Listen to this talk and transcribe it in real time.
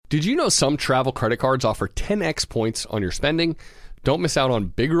Did you know some travel credit cards offer 10x points on your spending? Don't miss out on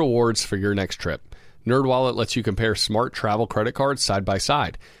big rewards for your next trip. NerdWallet lets you compare smart travel credit cards side by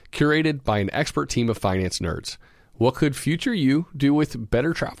side, curated by an expert team of finance nerds. What could future you do with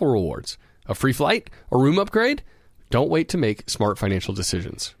better travel rewards? A free flight? A room upgrade? Don't wait to make smart financial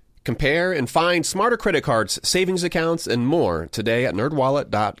decisions. Compare and find smarter credit cards, savings accounts, and more today at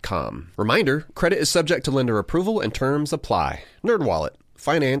nerdwallet.com. Reminder, credit is subject to lender approval and terms apply. NerdWallet.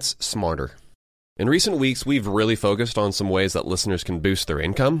 Finance smarter. In recent weeks, we've really focused on some ways that listeners can boost their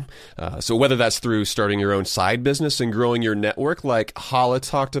income. So whether that's through starting your own side business and growing your network like Hala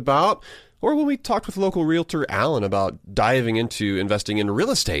talked about, or when we talked with local realtor Alan about diving into investing in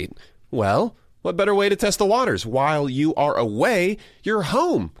real estate, well, what better way to test the waters? While you are away, your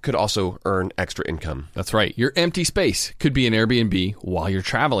home could also earn extra income. That's right. Your empty space could be an Airbnb while you're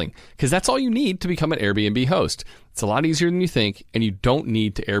traveling, because that's all you need to become an Airbnb host. It's a lot easier than you think, and you don't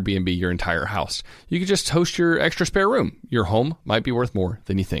need to Airbnb your entire house. You could just host your extra spare room. Your home might be worth more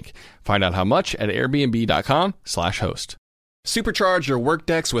than you think. Find out how much at airbnb.com/host. Supercharge your work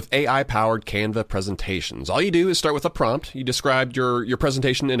decks with AI-powered Canva presentations. All you do is start with a prompt. You describe your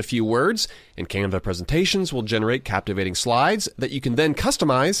presentation in a few words, and Canva presentations will generate captivating slides that you can then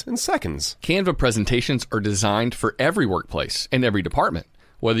customize in seconds. Canva presentations are designed for every workplace and every department.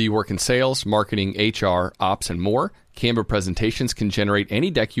 Whether you work in sales, marketing, HR, ops, and more, Canva presentations can generate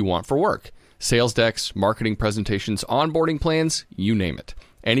any deck you want for work. Sales decks, marketing presentations, onboarding plans, you name it.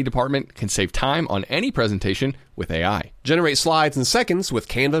 Any department can save time on any presentation with AI. Generate slides in seconds with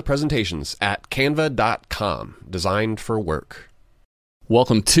Canva presentations at canva.com. Designed for work.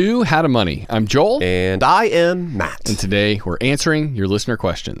 Welcome to How to Money. I'm Joel. And I am Matt. And today we're answering your listener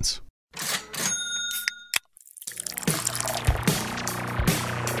questions.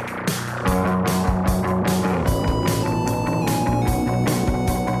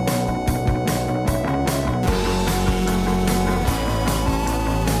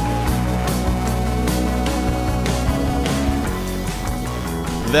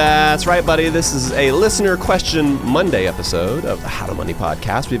 That's right, buddy. This is a Listener Question Monday episode of the How to Money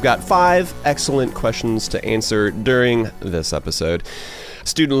podcast. We've got 5 excellent questions to answer during this episode.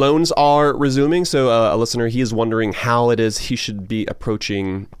 Student loans are resuming, so a listener, he is wondering how it is he should be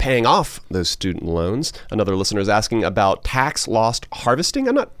approaching paying off those student loans. Another listener is asking about tax loss harvesting.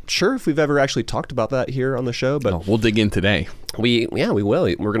 I'm not sure if we've ever actually talked about that here on the show, but we'll dig in today. We will.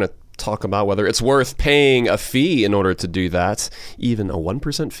 We're going to talk about whether it's worth paying a fee in order to do that, even a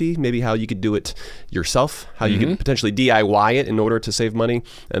 1% fee, maybe how you could do it yourself, how you could potentially DIY it in order to save money.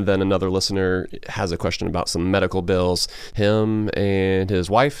 And then another listener has a question about some medical bills, him and his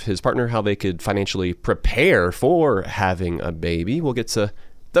wife, his partner, how they could financially prepare for having a baby. We'll get to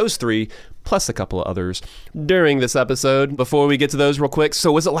those 3 plus a couple of others during this episode. Before we get to those real quick,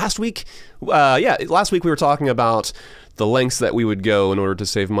 so was it last week? Last week we were talking about the lengths that we would go in order to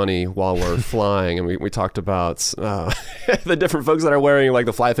save money while we're flying. And we talked about the different folks that are wearing like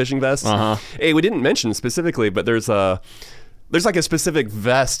the fly fishing vests. Hey, we didn't mention specifically, but there's like a specific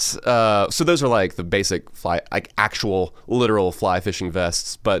vest. So those are like the basic fly, like actual literal fly fishing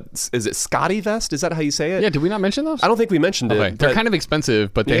vests. But is it Scotty vest? Is that how you say it? Yeah, did we not mention those? I don't think we mentioned it. They're kind of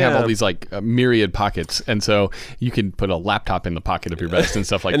expensive, but they have all these like myriad pockets. And so you can put a laptop in the pocket of your vest and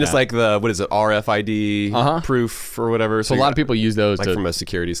stuff like that. And it's like what is it, RFID proof or whatever. So a lot of people use those to from a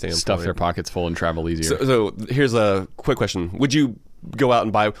security standpoint. Stuff their pockets full and travel easier. So here's a quick question. Would you go out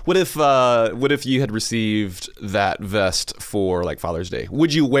and buy, what if you had received that vest for like Father's Day?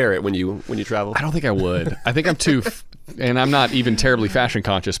 Would you wear it when you travel? I don't think I would. I think I'm too and I'm not even terribly fashion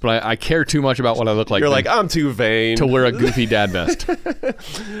conscious, but I care too much about what I look like. You're like, I'm too vain to wear a goofy dad vest.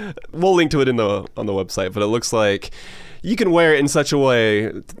 We'll link to it on the website, but it looks like you can wear it in such a way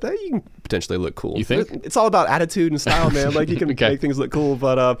that you can potentially look cool. You think? It's all about attitude and style, man. Like you can make things look cool.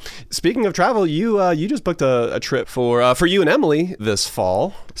 But speaking of travel, you just booked a trip for you and Emily this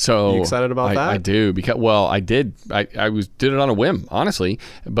fall. So are you excited about that? I do, because I did. I did it on a whim, honestly.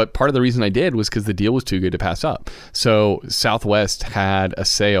 But part of the reason I did was because the deal was too good to pass up. So Southwest had a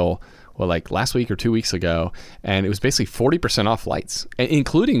sale, like last week or 2 weeks ago, and it was basically 40% off flights,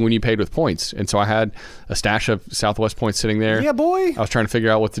 including when you paid with points. And so I had a stash of Southwest points sitting there. Yeah, boy. I was trying to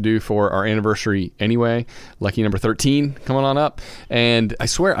figure out what to do for our anniversary anyway. Lucky number 13 coming on up. And I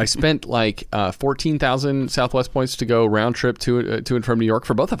swear I spent like 14,000 Southwest points to go round trip to and from New York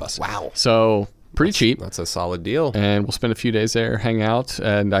for both of us. Wow. So pretty cheap. That's a solid deal. And we'll spend a few days there, hang out,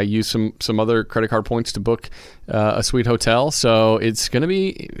 and I use some other credit card points to book a sweet hotel. So it's going to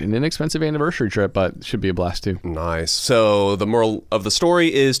be an inexpensive anniversary trip, but it should be a blast too. Nice. So the moral of the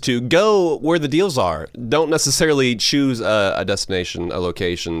story is to go where the deals are. Don't necessarily choose a destination, a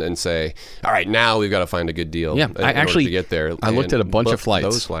location, and say, all right, now we've got to find a good deal. Yeah, I actually to get there. I looked at a bunch of flights,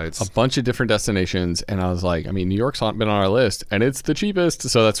 those flights, a bunch of different destinations, and I was like, I mean, New York's been on our list, and it's the cheapest,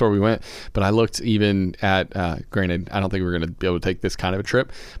 so that's where we went. But I looked even at, granted, I don't think we're going to be able to take this kind of a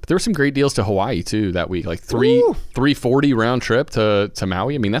trip, but there were some great deals to Hawaii too that week, like $340 round trip to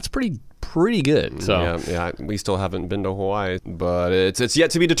Maui. I mean, that's pretty good. So yeah, we still haven't been to Hawaii, but it's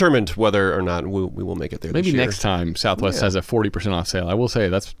yet to be determined whether or not we will make it there. Maybe this year. Next time Southwest has a 40% off sale. I will say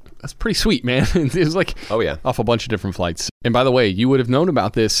that's pretty sweet, man. It was like off a bunch of different flights. And by the way, you would have known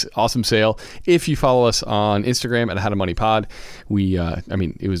about this awesome sale if you follow us on Instagram at How to Money Pod. We,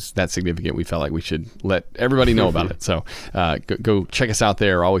 it was that significant. We felt like we should let everybody know about it. So go check us out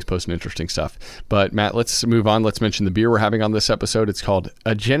there. We're always posting interesting stuff. But Matt, let's move on. Let's mention the beer we're having on this episode. It's called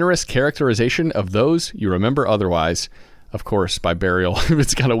A Generous Characterization of Those You Remember Otherwise. Of course, by Burial.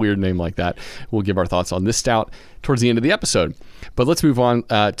 It's got a weird name like that. We'll give our thoughts on this stout towards the end of the episode. But let's move on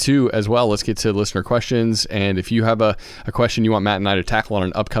let's get to listener questions. And if you have a question you want Matt and I to tackle on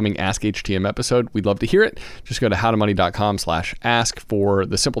an upcoming Ask HTM episode, we'd love to hear it. Just go to howtomoney.com/ask for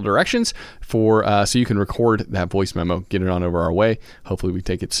the simple directions so you can record that voice memo, get it on over our way. Hopefully we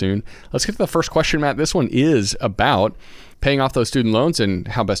take it soon. Let's get to the first question, Matt. This one is about paying off those student loans and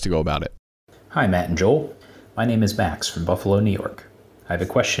how best to go about it. Hi, Matt and Joel. My name is Max from Buffalo, New York. I have a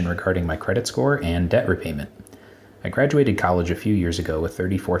question regarding my credit score and debt repayment. I graduated college a few years ago with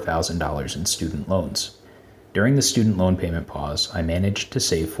 $34,000 in student loans. During the student loan payment pause, I managed to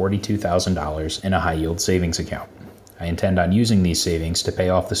save $42,000 in a high-yield savings account. I intend on using these savings to pay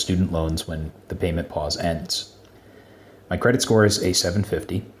off the student loans when the payment pause ends. My credit score is a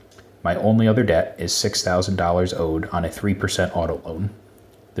 750. My only other debt is $6,000 owed on a 3% auto loan.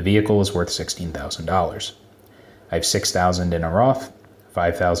 The vehicle is worth $16,000. I have $6,000 in a Roth,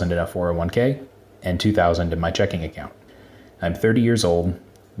 $5,000 in a 401k, and $2,000 in my checking account. I'm 30 years old,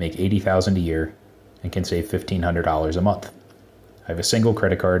 make $80,000 a year, and can save $1,500 a month. I have a single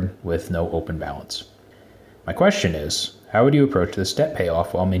credit card with no open balance. My question is, how would you approach this debt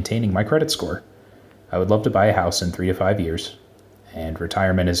payoff while maintaining my credit score? I would love to buy a house in 3 to 5 years, and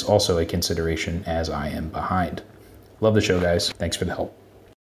retirement is also a consideration as I am behind. Love the show, guys. Thanks for the help.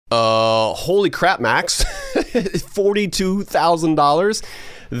 Holy crap, Max. $42,000.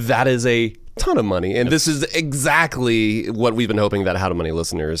 That is a ton of money. And this is exactly what we've been hoping that How to Money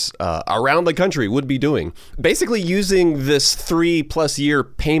listeners around the country would be doing. Basically using this 3+ year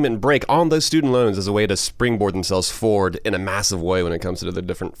payment break on those student loans as a way to springboard themselves forward in a massive way when it comes to the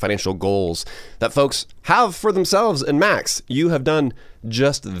different financial goals that folks have for themselves. And Max, you have done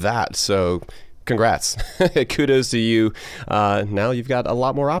just that. So congrats. Kudos to you. Now you've got a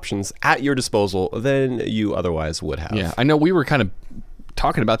lot more options at your disposal than you otherwise would have. Yeah, I know we were kind of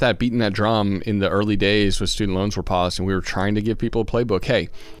talking about that, beating that drum in the early days when student loans were paused, and we were trying to give people a playbook. Hey,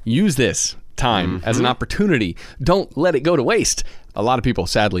 use this time as an opportunity. Don't let it go to waste. A lot of people,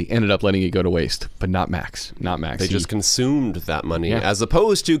 sadly, ended up letting it go to waste, but not Max. They just consumed that money as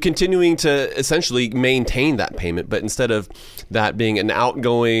opposed to continuing to essentially maintain that payment. But instead of that being an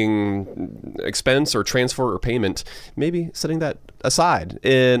outgoing expense or transfer or payment, maybe setting that aside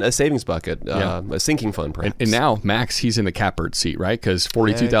in a savings bucket, a sinking fund, perhaps. And now Max, he's in the catbird seat, right? Because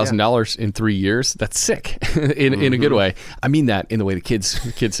 $42,000 in 3 years, that's sick in a good way. I mean that in the way the kids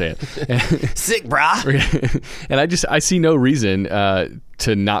say it. Sick, brah. And I see no reason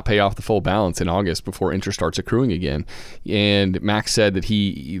to not pay off the full balance in August before interest starts accruing again. And Max said that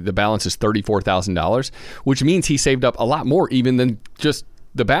the balance is $34,000, which means he saved up a lot more even than just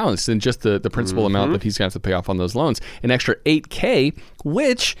the balance, than just the principal amount that he's going to have to pay off on those loans. An extra $8K,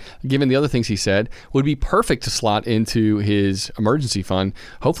 which, given the other things he said, would be perfect to slot into his emergency fund,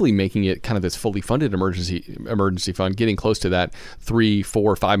 hopefully making it kind of this fully funded emergency fund, getting close to that 3,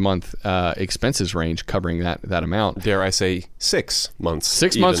 4, 5 month expenses range, covering that amount. Dare I say 6 months?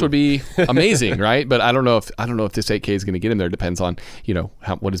 6 months would be amazing, right? But I don't know if this $8K is going to get him there. Depends on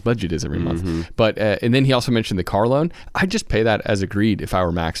what his budget is every month. But and then he also mentioned the car loan. I just pay that as agreed if I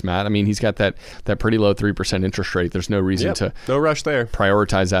were Max, Matt. I mean, he's got that pretty low 3% interest rate. There's no reason to no rush there.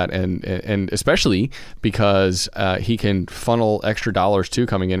 Prioritize that, and especially because he can funnel extra dollars too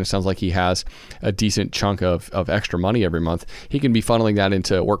coming in. It sounds like he has a decent chunk of extra money every month. He can be funneling that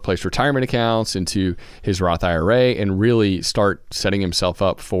into workplace retirement accounts, into his Roth IRA, and really start setting himself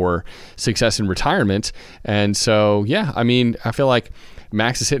up for success in retirement. And so, I mean, I feel like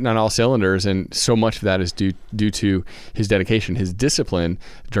Max is hitting on all cylinders, and so much of that is due to his dedication, his discipline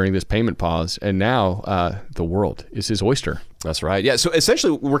during this payment pause, and now the world is his oyster. That's right. Yeah. So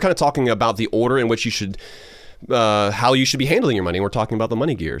essentially, we're kind of talking about the order in which you should, how you should be handling your money. We're talking about the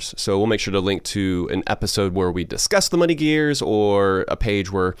money gears. So we'll make sure to link to an episode where we discuss the money gears, or a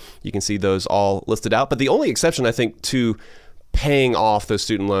page where you can see those all listed out. But the only exception, I think, to paying off those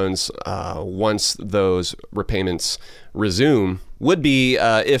student loans once those repayments resume would be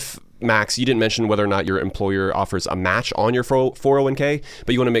if, Max, you didn't mention whether or not your employer offers a match on your 401k,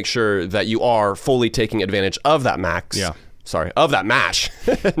 but you want to make sure that you are fully taking advantage of that max. Yeah. Sorry, of that match,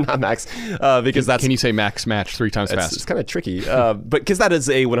 not max, because that's... Can you say max match 3 times fast? It's kind of tricky, but because that is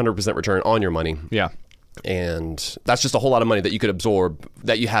a 100% return on your money. Yeah. And that's just a whole lot of money that you could absorb,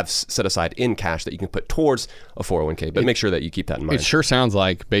 that you have set aside in cash that you can put towards a 401k. But make sure that you keep that in mind. It sure sounds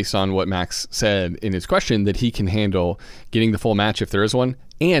like, based on what Max said in his question, that he can handle getting the full match if there is one,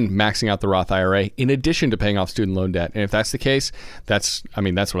 and maxing out the Roth IRA in addition to paying off student loan debt. And if that's the case, that's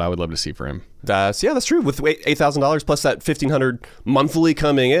what I would love to see for him. That's true. With $8,000 plus that $1,500 monthly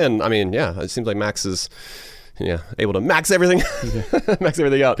coming in, I mean, yeah, it seems like Max is... able to max everything, max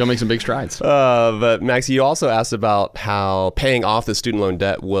everything out. Go make some big strides. But Max, you also asked about how paying off the student loan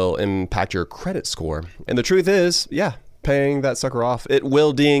debt will impact your credit score. And the truth is, paying that sucker off, it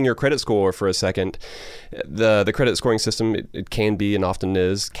will ding your credit score for a second. The credit scoring system, it can be and often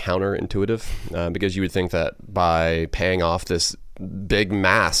is counterintuitive, because you would think that by paying off this big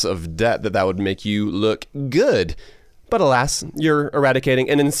mass of debt that would make you look good. But alas, you're eradicating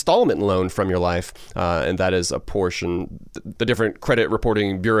an installment loan from your life, and that is a portion. The different credit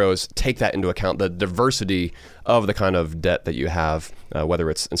reporting bureaus take that into account, the diversity of the kind of debt that you have, whether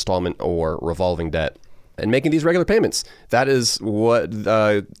it's installment or revolving debt, and making these regular payments. That is what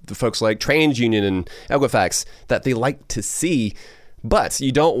the folks like TransUnion and Equifax, that they like to see. But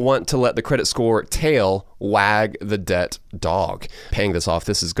you don't want to let the credit score tail wag the debt dog. Paying this off,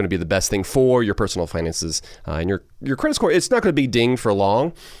 this is going to be the best thing for your personal finances, and your credit score. It's not going to be dinged for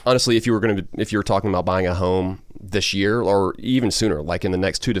long. Honestly, if you were talking about buying a home this year or even sooner, like in the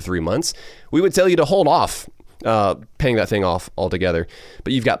next 2 to 3 months, we would tell you to hold off paying that thing off altogether.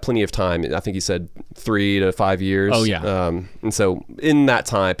 But you've got plenty of time. I think he said 3 to 5 years. Oh, yeah. And so in that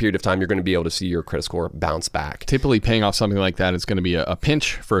period of time, you're going to be able to see your credit score bounce back. Typically, paying off something like that is going to be a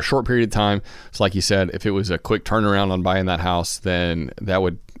pinch for a short period of time. So like you said, if it was a quick turnaround on buying that house, then that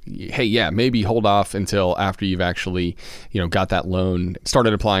would... maybe hold off until after you've actually, got that loan,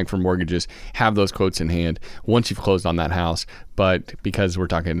 started applying for mortgages, have those quotes in hand once you've closed on that house. But because we're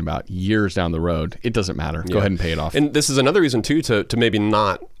talking about years down the road, it doesn't matter. Go ahead and pay it off. And this is another reason too to maybe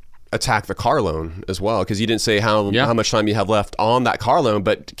not attack the car loan as well, because you didn't say how much time you have left on that car loan,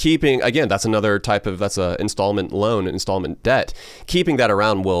 but keeping, again, that's a installment loan, installment debt. Keeping that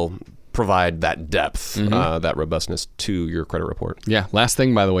around will provide that depth, that robustness to your credit report. Yeah. Last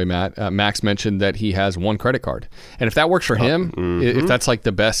thing, by the way, Matt, Max mentioned that he has one credit card, and if that works for him, if that's like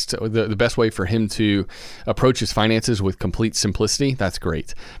the best way for him to approach his finances with complete simplicity, that's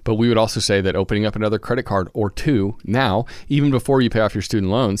great. But we would also say that opening up another credit card or two now, even before you pay off your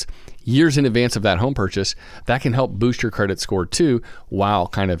student loans, years in advance of that home purchase, that can help boost your credit score too, while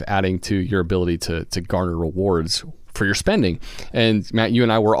kind of adding to your ability to garner rewards for your spending. And Matt, you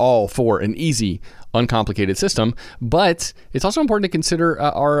and I were all for an easy, uncomplicated system, but it's also important to consider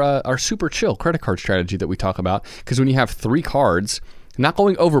our super chill credit card strategy that we talk about, because when you have 3 cards, not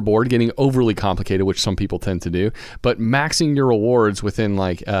going overboard, getting overly complicated, which some people tend to do, but maxing your rewards within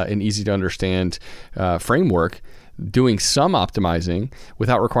like an easy to understand framework, doing some optimizing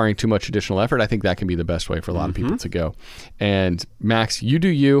without requiring too much additional effort, I think that can be the best way for a lot of people to go. And Max, you do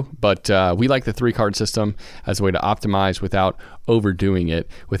you, but we like the 3-card system as a way to optimize without overdoing it,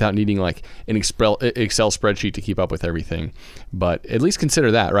 without needing like an Excel spreadsheet to keep up with everything. But at least consider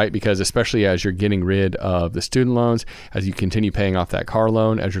that, right? Because especially as you're getting rid of the student loans, as you continue paying off that car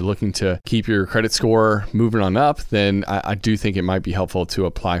loan, as you're looking to keep your credit score moving on up, then I do think it might be helpful to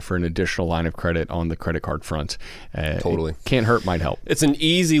apply for an additional line of credit on the credit card front. Totally. Can't hurt, might help. It's an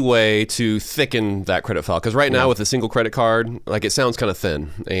easy way to thicken that credit file, because right now with a single credit card, like, it sounds kind of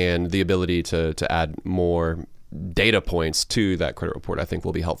thin, and the ability to add more data points to that credit report, I think,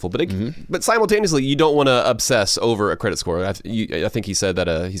 will be helpful. But but simultaneously, you don't want to obsess over a credit score. I think he said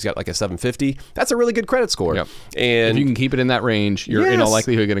that he's got like a 750. That's a really good credit score. Yep. And if you can keep it in anything, you're in all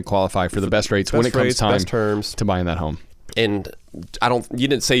likelihood going to qualify for the best rates when it comes time to buying that home. And you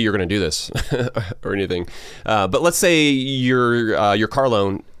didn't say you're going to do this or anything, but let's say your car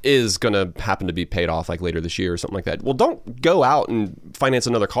loan is going to happen to be paid off like later this year or something like that. Well, don't go out and finance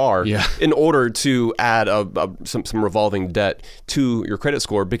another car in order to add some revolving debt to your credit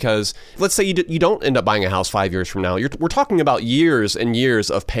score, because let's say you don't end up buying a house 5 years from now. We're talking about years and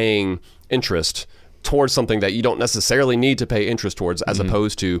years of paying interest towards something that you don't necessarily need to pay interest towards, as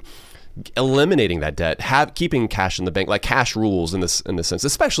opposed to eliminating that debt, keeping cash in the bank. Like, cash rules in this sense,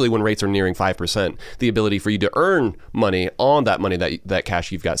 especially when rates are nearing 5%. The ability for you to earn money on that money, that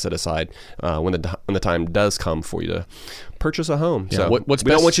cash you've got set aside when the time does come for you to purchase a home. Yeah, so we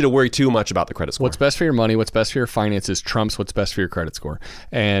don't want you to worry too much about the credit score. What's best for your money, what's best for your finances trumps what's best for your credit score.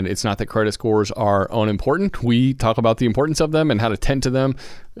 And it's not that credit scores are unimportant. We talk about the importance of them and how to tend to them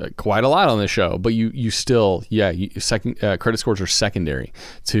quite a lot on this show. But you still, credit scores are secondary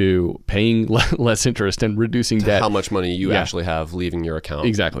to paying less interest and reducing debt. How much money you actually have leaving your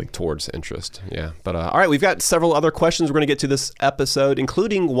account towards interest. Yeah. But all right, we've got several other questions we're going to get to this episode,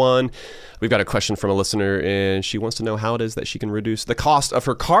 including one. We've got a question from a listener, and she wants to know how it is that she can reduce the cost of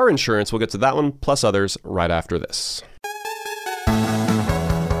her car insurance. We'll get to that one, plus others, right after this.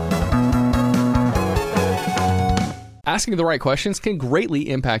 Asking the right questions can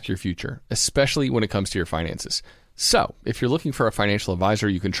greatly impact your future, especially when it comes to your finances. So, if you're looking for a financial advisor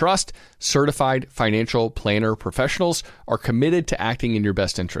you can trust, certified financial planner professionals are committed to acting in your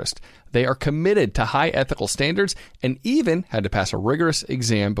best interest. They are committed to high ethical standards and even had to pass a rigorous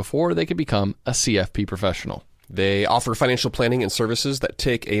exam before they could become a CFP professional. They offer financial planning and services that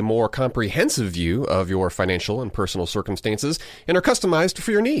take a more comprehensive view of your financial and personal circumstances and are customized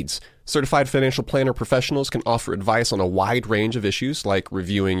for your needs. Certified financial planner professionals can offer advice on a wide range of issues, like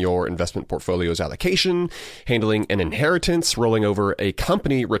reviewing your investment portfolio's allocation, handling an inheritance, rolling over a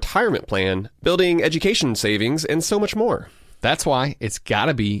company retirement plan, building education savings, and so much more. That's why it's got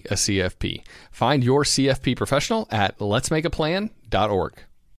to be a CFP. Find your CFP professional at letsmakeaplan.org.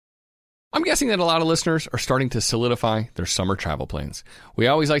 I'm guessing that a lot of listeners are starting to solidify their summer travel plans. We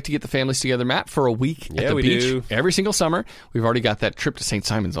always like to get the families together, Matt, for a week at the beach every single summer. We've already got that trip to St.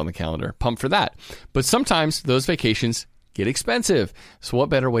 Simon's on the calendar. Pumped for that. But sometimes those vacations get expensive. So what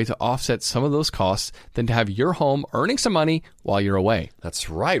better way to offset some of those costs than to have your home earning some money while you're away? That's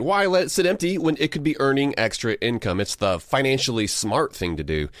right. Why let it sit empty when it could be earning extra income? It's the financially smart thing to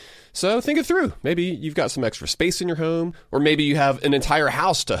do. So think it through. Maybe you've got some extra space in your home, or maybe you have an entire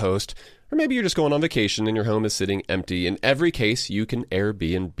house to host. Or maybe you're just going on vacation and your home is sitting empty. In every case, you can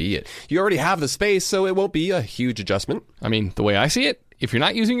Airbnb it. You already have the space, so it won't be a huge adjustment. I mean, the way I see it, if you're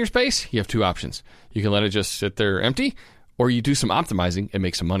not using your space, you have two options. You can let it just sit there empty, or you do some optimizing and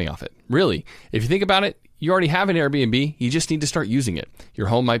make some money off it. Really, if you think about it, you already have an Airbnb. You just need to start using it. Your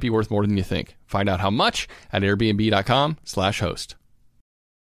home might be worth more than you think. Find out how much at airbnb.com/host.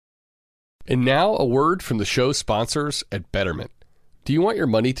 And now a word from the show sponsors at Betterment. Do you want your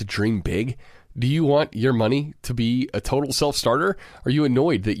money to dream big? Do you want your money to be a total self-starter? Are you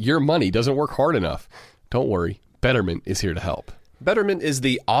annoyed that your money doesn't work hard enough? Don't worry, Betterment is here to help. Betterment is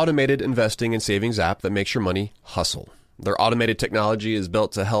the automated investing and savings app that makes your money hustle. Their automated technology is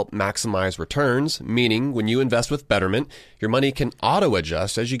built to help maximize returns, meaning when you invest with Betterment, your money can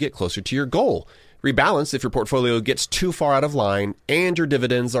auto-adjust as you get closer to your goal. Rebalance if your portfolio gets too far out of line, and your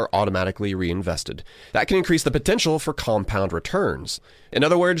dividends are automatically reinvested. That can increase the potential for compound returns. In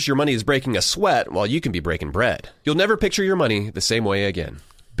other words, your money is breaking a sweat while you can be breaking bread. You'll never picture your money the same way again.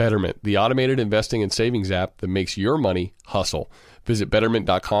 Betterment, the automated investing and savings app that makes your money hustle. Visit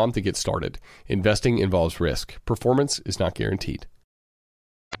Betterment.com to get started. Investing involves risk. Performance is not guaranteed.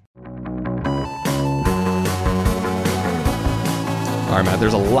 All right, Matt,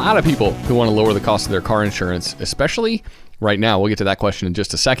 there's a lot of people who want to lower the cost of their car insurance, especially right now. We'll get to that question in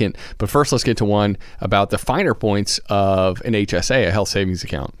just a second. But first, let's get to one about the finer points of an HSA, a health savings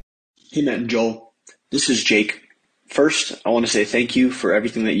account. Hey, Matt and Joel. This is Jake. First, I want to say thank you for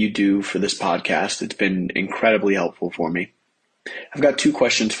everything that you do for this podcast. It's been incredibly helpful for me. I've got two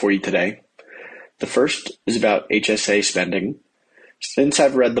questions for you today. The first is about HSA spending. Since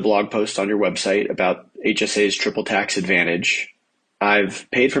I've read the blog post on your website about HSA's triple tax advantage, I've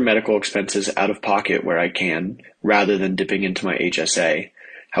paid for medical expenses out of pocket where I can, rather than dipping into my HSA.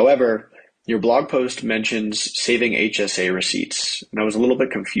 However, your blog post mentions saving HSA receipts, and I was a little bit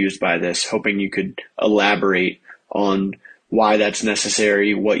confused by this, hoping you could elaborate on why that's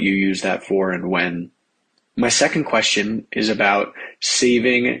necessary, what you use that for, and when. My second question is about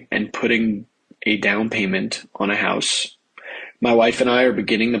saving and putting a down payment on a house. My wife and I are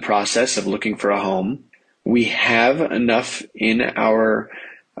beginning the process of looking for a home. We have enough in our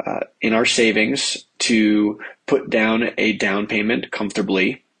savings to put down a down payment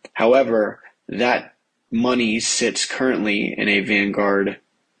comfortably. However, that money sits currently in a Vanguard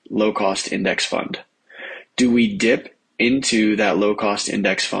low-cost index fund. Do we dip into that low-cost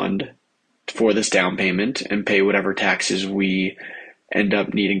index fund for this down payment and pay whatever taxes we end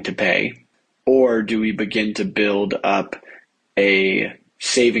up needing to pay? Or do we begin to build up a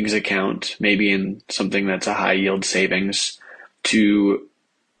savings account, maybe in something that's a high yield savings, to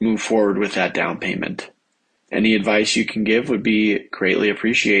move forward with that down payment? Any advice you can give would be greatly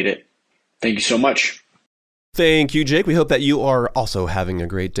appreciated. Thank you so much. Thank you, Jake. We hope that you are also having a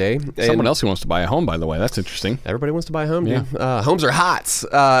great day. Someone else who wants to buy a home, by the way. That's interesting. Everybody wants to buy a home, dude. Homes are hot.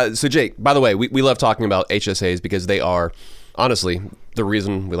 So, Jake, by the way, we love talking about HSAs because they are, honestly, the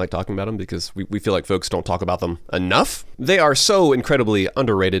reason we like talking about them, because we feel like folks don't talk about them enough. They are so incredibly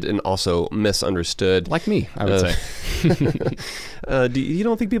underrated and also misunderstood. Like me, I would say. You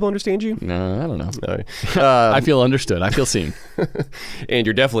don't think people understand you? No, I don't know. All right. I feel understood. I feel seen. And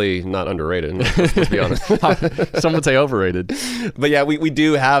you're definitely not underrated, let's be honest. Some would say overrated. But yeah, we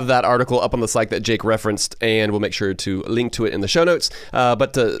do have that article up on the site that Jake referenced, and we'll make sure to link to it in the show notes.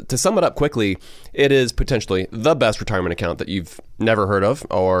 But to sum it up quickly, it is potentially the best retirement account that you've never heard of,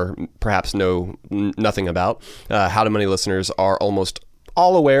 or perhaps know nothing about. How to Money listeners are almost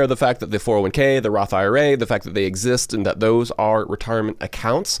all aware of the fact that the 401k, the Roth IRA, the fact that they exist and that those are retirement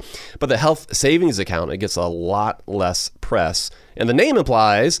accounts. But the health savings account, it gets a lot less press. And the name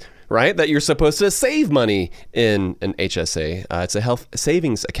implies, right, that you're supposed to save money in an HSA. It's a health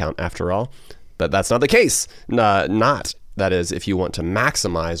savings account after all. But that's not the case. That is, if you want to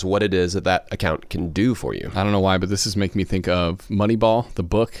maximize what it is that that account can do for you. I don't know why, but this is making me think of Moneyball, the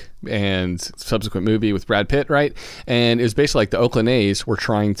book, and subsequent movie with Brad Pitt, right? And it was basically like the Oakland A's were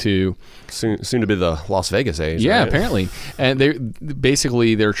trying to... Soon to be the Las Vegas A's. Yeah, right? Apparently. And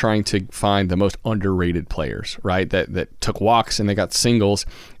they're trying to find the most underrated players, right? That took walks and they got singles,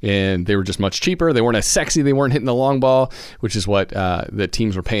 and they were just much cheaper. They weren't as sexy. They weren't hitting the long ball, which is what the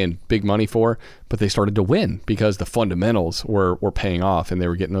teams were paying big money for. But they started to win because the fundamentals were paying off, and they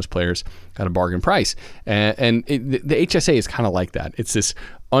were getting those players at a bargain price. And the HSA is kind of like that. It's this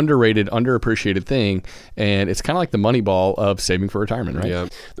underrated, underappreciated thing, and it's kind of like the Moneyball of saving for retirement, right? Yeah,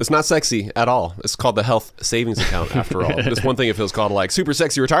 it's not sexy at all. It's called the health savings account after all. This one thing it feels called like super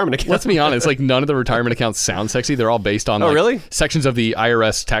sexy retirement account. Let's be honest, like none of the retirement accounts sound sexy. They're all based on really? sections of the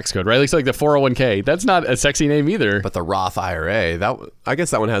IRS tax code, right? Like the 401k. That's not a sexy name either. But the Roth IRA, I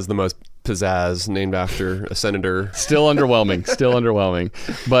guess that one has the most pizzazz, named after a senator. Still underwhelming.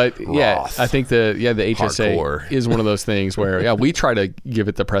 But yeah, Roth. I think the HSA Hardcore. is one of those things where we try to give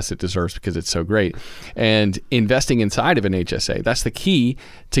it the press it deserves because it's so great. And investing inside of an HSA, that's the key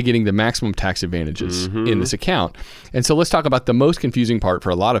to getting the maximum tax advantages in this account. And so let's talk about the most confusing part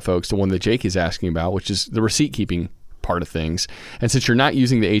for a lot of folks, the one that Jake is asking about, which is the receipt keeping part of things. And since you're not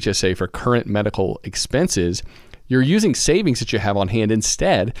using the HSA for current medical expenses, you're using savings that you have on hand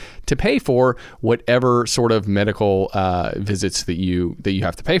instead to pay for whatever sort of medical visits that you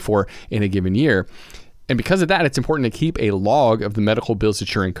have to pay for in a given year. And because of that, it's important to keep a log of the medical bills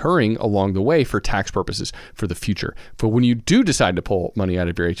that you're incurring along the way for tax purposes for the future. For when you do decide to pull money out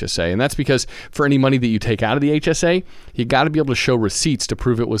of your HSA, and that's because for any money that you take out of the HSA, you got to be able to show receipts to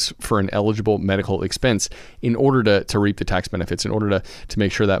prove it was for an eligible medical expense in order to reap the tax benefits, in order to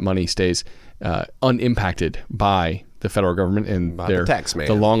make sure that money stays unimpacted by the federal government and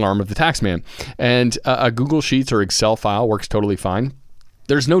the long arm of the tax man. And a Google Sheets or Excel file works totally fine.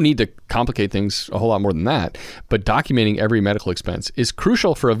 There's no need to complicate things a whole lot more than that, but documenting every medical expense is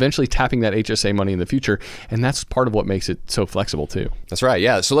crucial for eventually tapping that HSA money in the future, and that's part of what makes it so flexible too. That's right,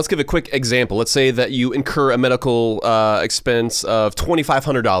 yeah. So let's give a quick example. Let's say that you incur a medical expense of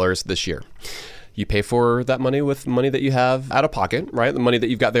 $2,500 this year. You pay for that money with money that you have out of pocket, right? The money that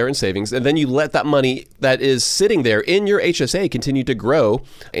you've got there in savings. And then you let that money that is sitting there in your HSA continue to grow.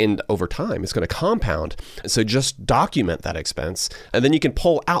 And over time, it's going to compound. So just document that expense. And then you can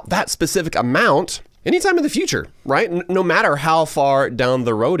pull out that specific amount anytime in the future, right? No matter how far down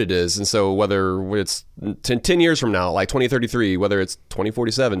the road it is. And so whether it's 10 years from now, like 2033, whether it's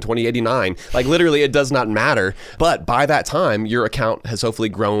 2047, 2089, like literally it does not matter. But by that time, your account has hopefully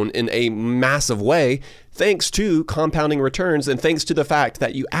grown in a massive way thanks to compounding returns and thanks to the fact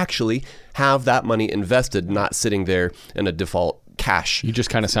that you actually have that money invested, not sitting there in a default cash. You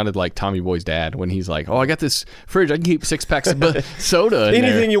just kind of sounded like Tommy Boy's dad when he's like, I got this fridge. I can keep 6 packs of soda in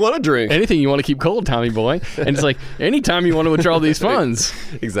Anything there. you want to drink. Anything you want to keep cold, Tommy Boy. And it's like, anytime you want to withdraw these funds.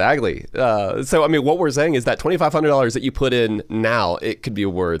 Exactly. So, I mean, what we're saying is that $2,500 that you put in now, it could be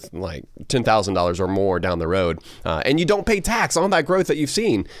worth like $10,000 or more down the road. And you don't pay tax on that growth that you've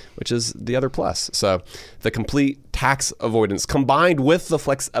seen, which is the other plus. So the complete tax avoidance combined with the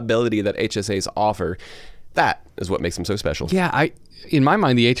flexibility that HSAs offer, that is what makes them so special. Yeah, in my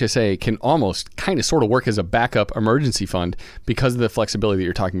mind, the HSA can almost kind of sort of work as a backup emergency fund because of the flexibility that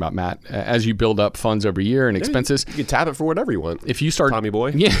you're talking about, Matt. As you build up funds every year and expenses, you can tap it for whatever you want. If you start, Tommy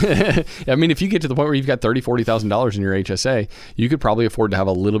boy. Yeah. I mean, if you get to the point where you've got $30,000, $40,000 in your HSA, you could probably afford to have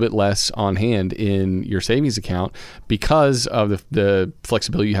a little bit less on hand in your savings account because of the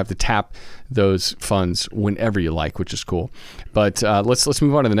flexibility you have to tap those funds whenever you like, which is cool. But let's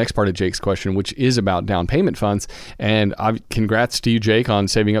move on to the next part of Jake's question, which is about down payment funds. And congrats to you, Jake, on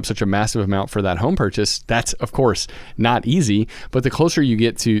saving up such a massive amount for that home purchase. That's, of course, not easy, but the closer you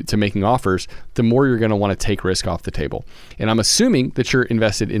get to making offers, the more you're going to want to take risk off the table. And I'm assuming that you're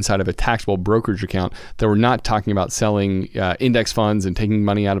invested inside of a taxable brokerage account, that we're not talking about selling index funds and taking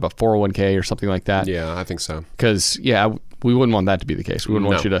money out of a 401k or something like that. Yeah, I think so. Because, we wouldn't want that to be the case. We wouldn't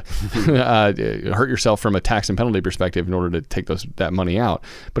want you to hurt yourself from a tax and penalty perspective in order to take that money out.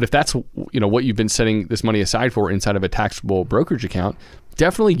 But if that's what you've been setting this money aside for inside of a taxable brokerage account,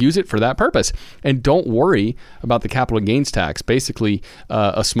 definitely use it for that purpose. And don't worry about the capital gains tax. Basically,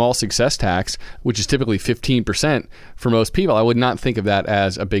 a small success tax, which is typically 15% for most people. I would not think of that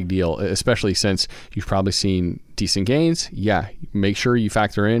as a big deal, especially since you've probably seen decent gains. Yeah, make sure you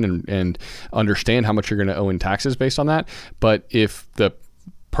factor in and understand how much you're going to owe in taxes based on that. But if the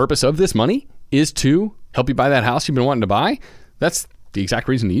purpose of this money is to help you buy that house you've been wanting to buy, that's the exact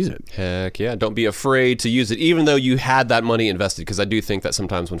reason to use it. Heck yeah. Don't be afraid to use it, even though you had that money invested. Because I do think that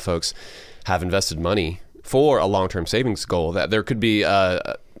sometimes when folks have invested money for a long-term savings goal, that there could be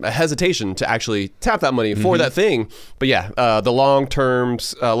a hesitation to actually tap that money for that thing. But yeah, the long-term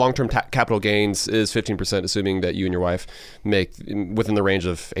capital gains is 15%, assuming that you and your wife make within the range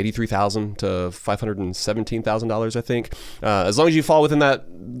of $83,000 to $517,000, I think. As long as you fall within that,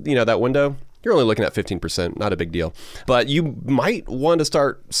 that window, you're only looking at 15%, not a big deal. But you might want to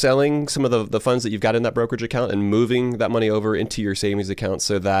start selling some of the funds that you've got in that brokerage account and moving that money over into your savings account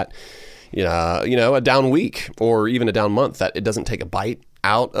so that, a down week or even a down month, that it doesn't take a bite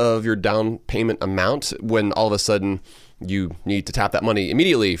out of your down payment amount when all of a sudden you need to tap that money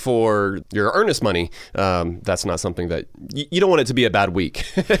immediately for your earnest money. That's not something that you don't want it to be a bad week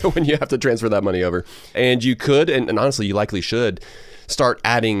when you have to transfer that money over. And you could, and honestly, you likely should, start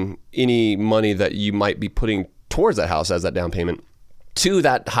adding any money that you might be putting towards that house as that down payment to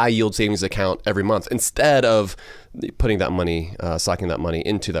that high yield savings account every month instead of putting that money, socking that money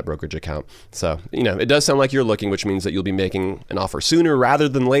into that brokerage account. So, it does sound like you're looking, which means that you'll be making an offer sooner rather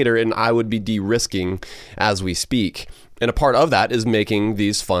than later. And I would be de-risking as we speak. And a part of that is making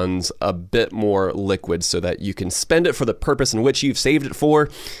these funds a bit more liquid so that you can spend it for the purpose in which you've saved it for.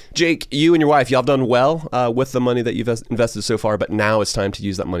 Jake, you and your wife, y'all have done well with the money that you've invested so far, but now it's time to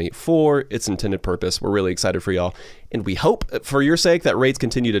use that money for its intended purpose. We're really excited for y'all. And we hope, for your sake, that rates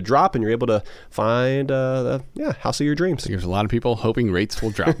continue to drop and you're able to find the house of your dreams. There's a lot of people hoping rates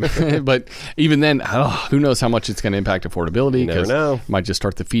will drop. But even then, who knows how much it's going to impact affordability. You never know. It might just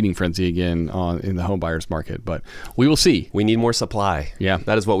start the feeding frenzy again in the home buyer's market. But we will see. We need more supply. Yeah.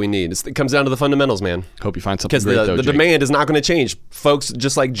 That is what we need. It comes down to the fundamentals, man. Hope you find something great, because the demand is not going to change. Folks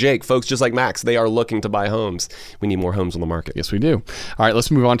just like Jake, folks just like Max, they are looking to buy homes. We need more homes on the market. Yes, we do. All right,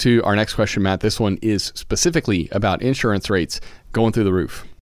 let's move on to our next question, Matt. This one is specifically about insurance rates going through the roof.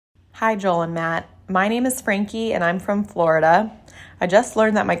 Hi, Joel and Matt. My name is Frankie, and I'm from Florida. I just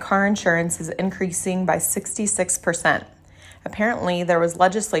learned that my car insurance is increasing by 66%. Apparently, there was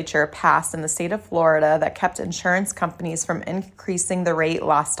legislature passed in the state of Florida that kept insurance companies from increasing the rate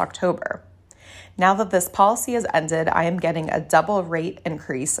last October. Now that this policy has ended, I am getting a double rate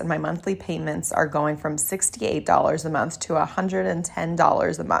increase, and my monthly payments are going from $68 a month to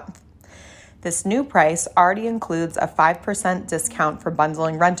 $110 a month. This new price already includes a 5% discount for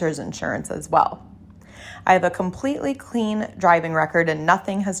bundling renter's insurance as well. I have a completely clean driving record and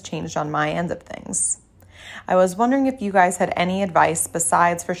nothing has changed on my end of things. I was wondering if you guys had any advice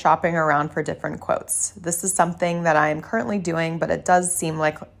besides for shopping around for different quotes. This is something that I am currently doing, but it does seem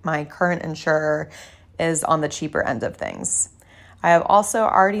like my current insurer is on the cheaper end of things. I have also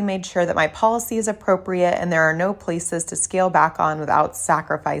already made sure that my policy is appropriate and there are no places to scale back on without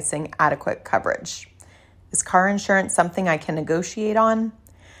sacrificing adequate coverage. Is car insurance something I can negotiate on?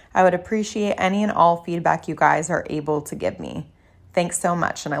 I would appreciate any and all feedback you guys are able to give me. Thanks so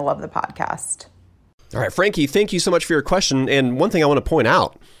much, and I love the podcast. All right, Frankie, thank you so much for your question. And one thing I want to point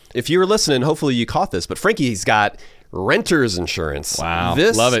out, if you're listening, hopefully you caught this, but Frankie's got renter's insurance. Wow,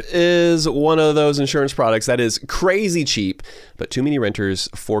 this love it. Is one of those insurance products that is crazy cheap, but too many renters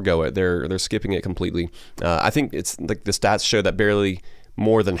forego it. They're skipping it completely. I think it's like the stats show that barely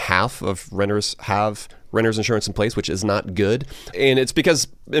more than half of renters have renter's insurance in place, which is not good. And it's because,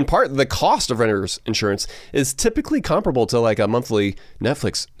 in part, the cost of renter's insurance is typically comparable to like a monthly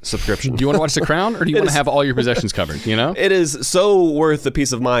Netflix subscription. Do you want to watch The Crown, or do you want to have all your possessions covered, you know? It is so worth the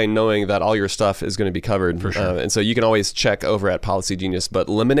peace of mind knowing that all your stuff is going to be covered. For sure. And so you can always check over at Policy Genius. But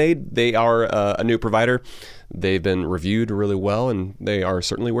Lemonade, they are a new provider. They've been reviewed really well, and they are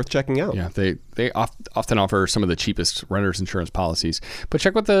certainly worth checking out. Yeah, they often offer some of the cheapest renter's insurance policies. But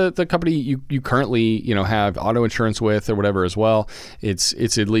check what the company you currently have auto insurance with or whatever as well. It's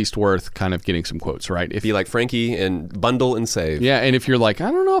at least worth kind of getting some quotes, right? If you like Frankie and bundle and save. Yeah, and if you're like, I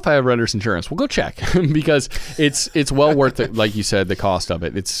don't know if I have renter's insurance, well, go check because it's well worth it. Like you said, the cost of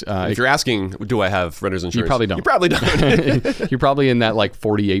it. It's if you're asking, do I have renter's insurance? You probably don't. You probably don't. You're probably in that like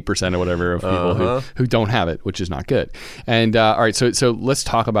 48% or whatever of people who don't have it, which is not good. And all right, so let's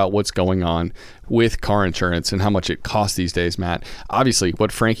talk about what's going on with car insurance and how much it costs these days, Matt. Obviously,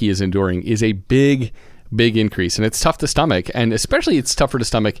 what Frankie is enduring is a big increase, and it's tough to stomach, and especially it's tougher to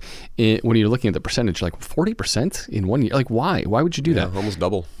stomach when you're looking at the percentage, like 40% in 1 year. Like, why would you do that? Almost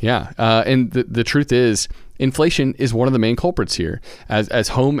double. Yeah, and the truth is, inflation is one of the main culprits here. As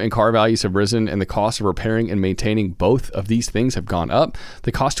home and car values have risen and the cost of repairing and maintaining both of these things have gone up,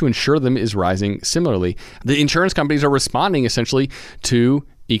 the cost to insure them is rising similarly. The insurance companies are responding essentially to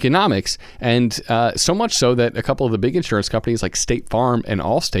economics, and so much so that a couple of the big insurance companies like State Farm and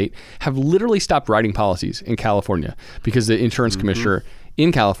Allstate have literally stopped writing policies in California because the insurance commissioner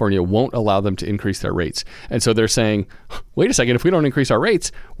in California won't allow them to increase their rates. And so they're saying, wait a second, if we don't increase our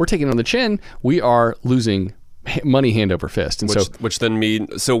rates, we're taking it on the chin. We are losing money hand over fist. And which then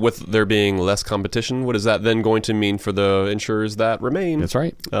means, so with there being less competition, what is that then going to mean for the insurers that remain? That's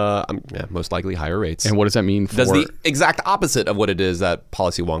right. Most likely higher rates. And what does that mean for... That's the exact opposite of what it is that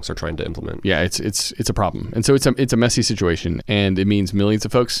policy wonks are trying to implement. Yeah, it's a problem. And so it's a messy situation, and it means millions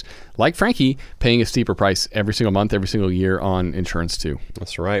of folks like Frankie paying a steeper price every single month, every single year on insurance too.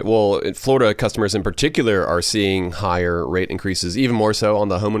 That's right. Well, Florida customers in particular are seeing higher rate increases, even more so on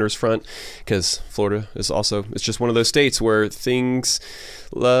the homeowners front, because Florida is also... It's just one of those states where things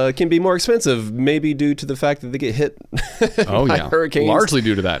can be more expensive, maybe due to the fact that they get hit by hurricanes. Largely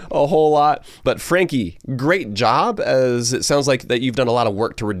due to that. A whole lot. But Frankie, great job, as it sounds like that you've done a lot of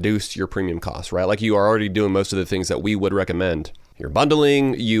work to reduce your premium costs, right? Like you are already doing most of the things that we would recommend. You're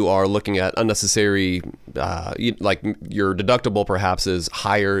bundling, you are looking at unnecessary, like your deductible perhaps is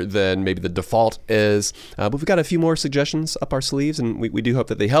higher than maybe the default is. But we've got a few more suggestions up our sleeves, and we do hope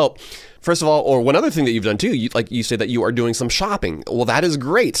that they help. First of all, or one other thing that you've done too, you say that you are doing some shopping. Well, that is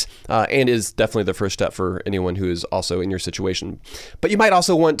great, and is definitely the first step for anyone who is also in your situation. But you might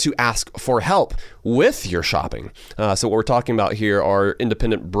also want to ask for help with your shopping. So what we're talking about here are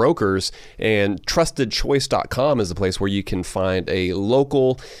independent brokers, and TrustedChoice.com is the place where you can find a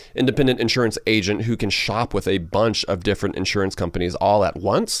local independent insurance agent who can shop with a bunch of different insurance companies all at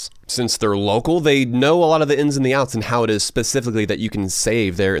once. Since they're local, they know a lot of the ins and the outs and how it is specifically that you can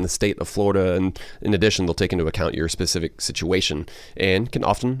save there in the state of Florida. And in addition, they'll take into account your specific situation and can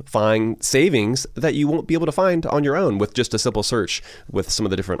often find savings that you won't be able to find on your own with just a simple search with some of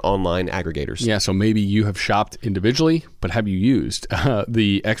the different online aggregators. Yeah, so maybe you have shopped individually, but have you used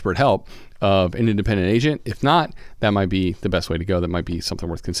the expert help of an independent agent? If not, that might be the best way to go. That might be something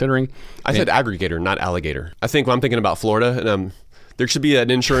worth considering. I said aggregator, not alligator. I think when I'm thinking about Florida, and there should be an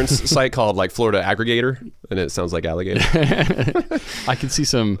insurance site called like Florida Aggregator, and it sounds like alligator. I can see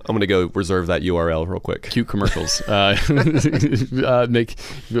some... I'm going to go reserve that URL real quick. Cute commercials. Make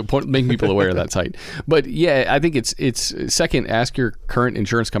people aware of that site. But yeah, I think it's second, ask your current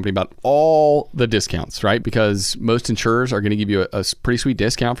insurance company about all the discounts, right? Because most insurers are going to give you a pretty sweet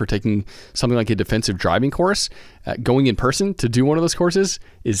discount for taking something like a defensive driving course. Going in person to do one of those courses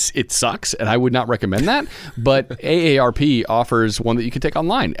it sucks, and I would not recommend that. But AARP offers one that you can take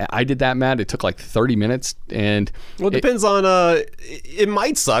online. I did that, Matt. It took like 30 minutes, and it depends on. It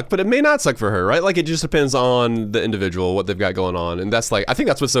might suck, but it may not suck for her, right? Like it just depends on the individual, what they've got going on, and that's like I think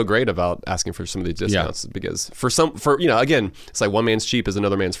that's what's so great about asking for some of these discounts because for again, it's like one man's cheap is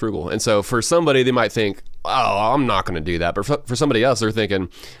another man's frugal, and so for somebody they might think, oh, I'm not going to do that, but for somebody else they're thinking,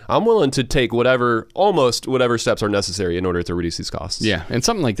 I'm willing to take almost whatever steps are necessary in order to reduce these costs. Yeah, and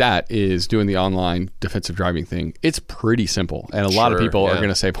something like that is doing the online defensive driving thing. It's pretty simple, and a lot of people are going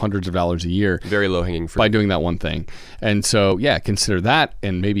to save hundreds of dollars a year. Very low hanging fruit. By doing that one thing. And so, yeah, consider that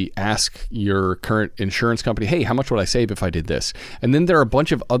and maybe ask your current insurance company, hey, how much would I save if I did this? And then there are a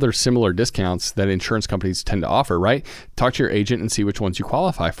bunch of other similar discounts that insurance companies tend to offer, right? Talk to your agent and see which ones you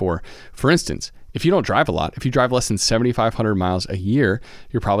qualify for. For instance, If you don't drive a lot, if you drive less than 7,500 miles a year,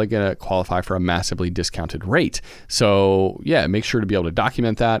 you're probably going to qualify for a massively discounted rate. So yeah, make sure to be able to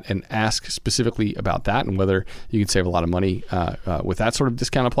document that and ask specifically about that and whether you can save a lot of money with that sort of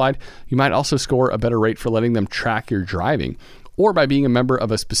discount applied. You might also score a better rate for letting them track your driving, or by being a member of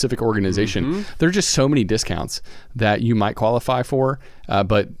a specific organization. There are just so many discounts that you might qualify for,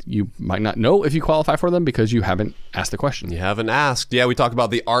 but you might not know if you qualify for them because you haven't asked the question. You haven't asked. Yeah, we talk about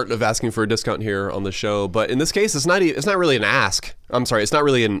the art of asking for a discount here on the show, but in this case, it's not really an ask. I'm sorry, it's not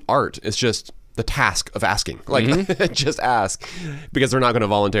really an art. It's just the task of asking. Like, just ask, because they're not going to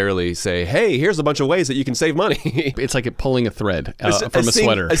voluntarily say, hey, here's a bunch of ways that you can save money. It's like pulling a thread from a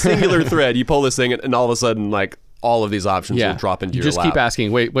sweater. A singular thread. You pull this thing and all of a sudden, like, all of these options will drop into your lap. Just keep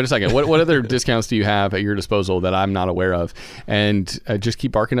asking, wait a second, what other discounts do you have at your disposal that I'm not aware of? And just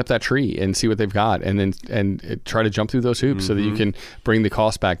keep barking up that tree and see what they've got, and then try to jump through those hoops so that you can bring the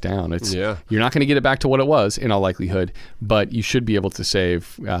cost back down. You're not going to get it back to what it was in all likelihood, but you should be able to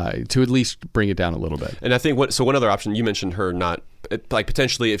save to at least bring it down a little bit. And I think one other option, you mentioned her not, like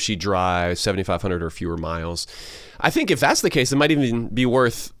potentially if she drives 7,500 or fewer miles. I think if that's the case, it might even be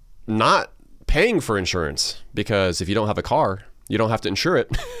worth not paying for insurance, because if you don't have a car, you don't have to insure it.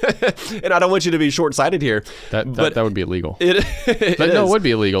 And I don't want you to be short-sighted here. That would be illegal. It would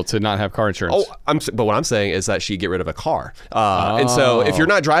be illegal to not have car insurance. But what I'm saying is that she get rid of a car. And so if you're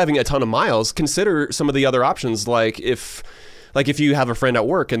not driving a ton of miles, consider some of the other options. Like if you have a friend at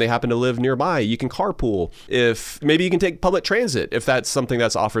work and they happen to live nearby, you can carpool. If maybe you can take public transit, if that's something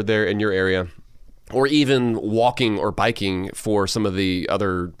that's offered there in your area, or even walking or biking for some of the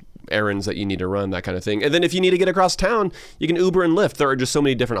other errands that you need to run, that kind of thing. And then if you need to get across town, you can Uber and Lyft. There are just so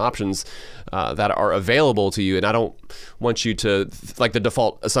many different options that are available to you. And I don't want you to, like, the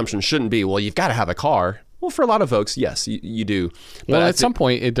default assumption shouldn't be, well, you've got to have a car. Well, for a lot of folks, yes, you do. Well, at some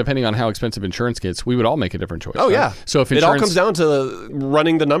point, depending on how expensive insurance gets, we would all make a different choice. Oh, right? yeah. So if it all comes down to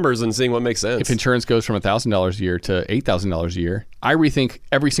running the numbers and seeing what makes sense. If insurance goes from $1,000 a year to $8,000 a year, I rethink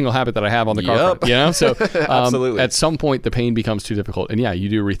every single habit that I have on the car front, you know? So absolutely. At some point, the pain becomes too difficult. And yeah, you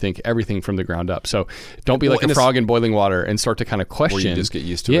do rethink everything from the ground up. So don't be like a frog in boiling water and start to kind of question. Or you just get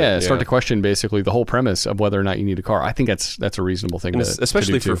used to it. Yeah, start to question basically the whole premise of whether or not you need a car. I think that's a reasonable thing to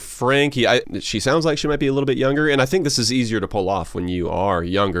especially to do for Frankie. She sounds like she might be a little bit younger, and I think this is easier to pull off when you are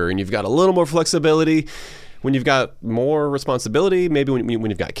younger and you've got a little more flexibility. When you've got more responsibility, maybe when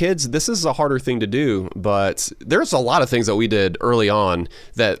you've got kids, this is a harder thing to do. But there's a lot of things that we did early on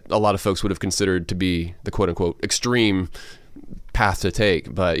that a lot of folks would have considered to be the quote-unquote extreme path to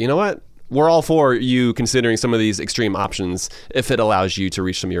take. But you know what? We're all for you considering some of these extreme options if it allows you to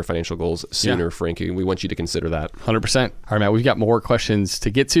reach some of your financial goals sooner, Frankie. We want you to consider that. 100%. All right, Matt, we've got more questions to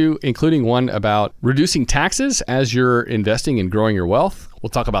get to, including one about reducing taxes as you're investing and growing your wealth.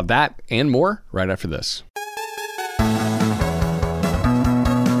 We'll talk about that and more right after this.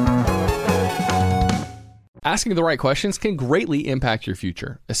 Asking the right questions can greatly impact your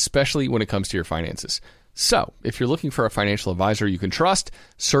future, especially when it comes to your finances. So, if you're looking for a financial advisor you can trust,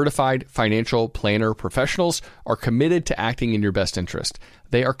 certified financial planner professionals are committed to acting in your best interest.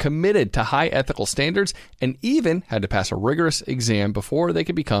 They are committed to high ethical standards and even had to pass a rigorous exam before they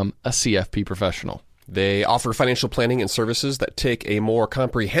could become a CFP professional. They offer financial planning and services that take a more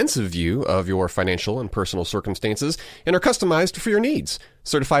comprehensive view of your financial and personal circumstances and are customized for your needs.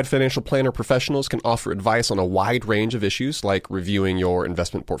 Certified financial planner professionals can offer advice on a wide range of issues like reviewing your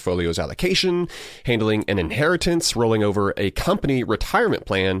investment portfolio's allocation, handling an inheritance, rolling over a company retirement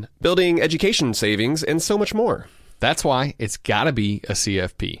plan, building education savings, and so much more. That's why it's got to be a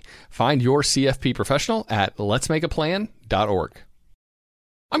CFP. Find your CFP professional at letsmakeaplan.org.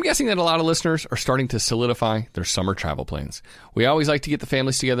 I'm guessing that a lot of listeners are starting to solidify their summer travel plans. We always like to get the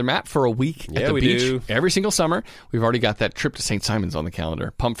families together, Matt, for a week at the beach every single summer. We've already got that trip to St. Simon's on the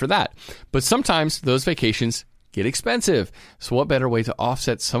calendar. Pumped for that. But sometimes those vacations get expensive. So what better way to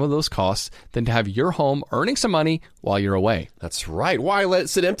offset some of those costs than to have your home earning some money while you're away? That's right. Why let it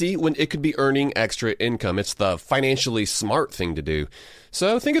sit empty when it could be earning extra income? It's the financially smart thing to do.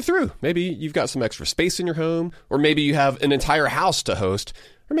 So think it through. Maybe you've got some extra space in your home, or maybe you have an entire house to host.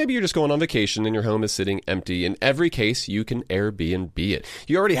 Or maybe you're just going on vacation and your home is sitting empty. In every case, you can Airbnb it.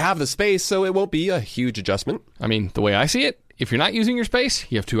 You already have the space, so it won't be a huge adjustment. I mean, the way I see it, if you're not using your space,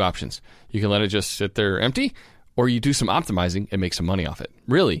 you have two options. You can let it just sit there empty, or you do some optimizing and make some money off it.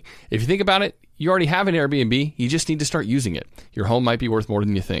 Really, if you think about it, you already have an Airbnb. You just need to start using it. Your home might be worth more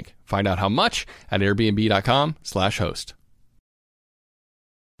than you think. Find out how much at airbnb.com/host.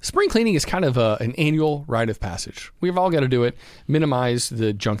 Spring cleaning is kind of an annual rite of passage. We've all got to do it, minimize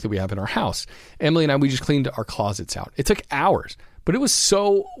the junk that we have in our house. Emily and I, we just cleaned our closets out. It took hours, but it was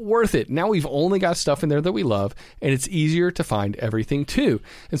so worth it. Now we've only got stuff in there that we love, and it's easier to find everything too.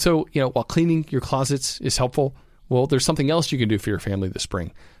 And so, while cleaning your closets is helpful, well, there's something else you can do for your family this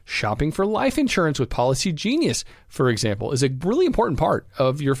spring. Shopping for life insurance with Policy Genius, for example, is a really important part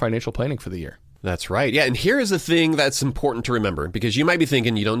of your financial planning for the year. That's right. Yeah, and here is the thing that's important to remember, because you might be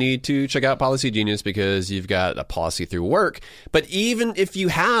thinking you don't need to check out Policy Genius because you've got a policy through work. But even if you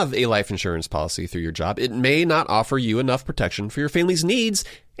have a life insurance policy through your job, it may not offer you enough protection for your family's needs,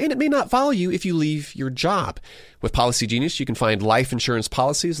 and it may not follow you if you leave your job. With Policy Genius, you can find life insurance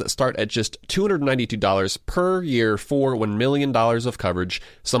policies that start at just $292 per year for $1 million of coverage.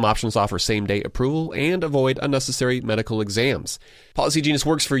 Some options offer same-day approval and avoid unnecessary medical exams. Policy Genius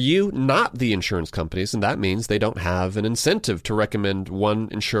works for you, not the insurance companies, and that means they don't have an incentive to recommend one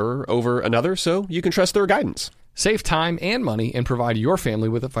insurer over another, so you can trust their guidance. Save time and money and provide your family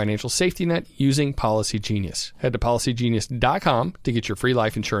with a financial safety net using Policy Genius. Head to policygenius.com to get your free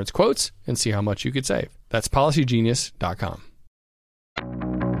life insurance quotes and see how much you could save. That's policygenius.com.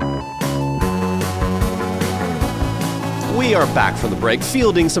 We are back from the break,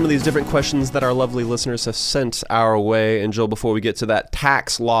 fielding some of these different questions that our lovely listeners have sent our way. And Joel, before we get to that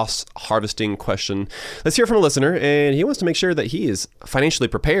tax loss harvesting question, let's hear from a listener, and he wants to make sure that he is financially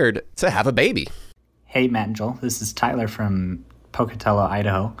prepared to have a baby. Hey, Matt and Joel. This is Tyler from Pocatello,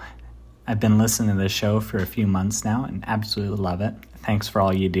 Idaho. I've been listening to the show for a few months now and absolutely love it. Thanks for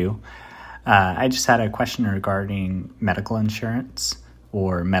all you do. I just had a question regarding medical insurance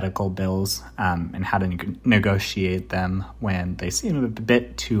or medical bills and how to negotiate them when they seem a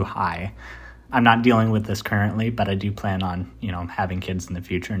bit too high. I'm not dealing with this currently, but I do plan on, having kids in the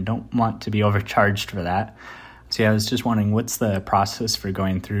future and don't want to be overcharged for that. So I was just wondering, what's the process for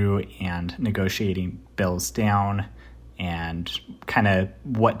going through and negotiating bills down and kind of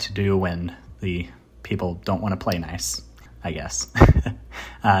what to do when the people don't want to play nice, I guess.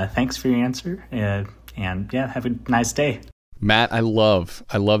 Thanks for your answer. And have a nice day. Matt, I love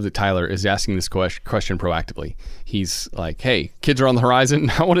that Tyler is asking this question proactively. He's like, hey, kids are on the horizon.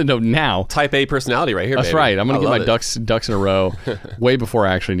 I want to know now. Type A personality right here, That's baby. right. I'm going to get my it. ducks in a row way before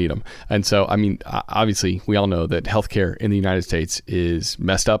I actually need them. And so, obviously, we all know that healthcare in the United States is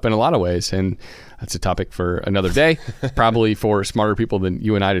messed up in a lot of ways. And that's a topic for another day, probably for smarter people than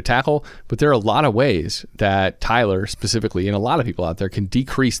you and I to tackle. But there are a lot of ways that Tyler specifically, and a lot of people out there, can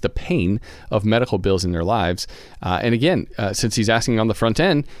decrease the pain of medical bills in their lives. And again, since he's asking on the front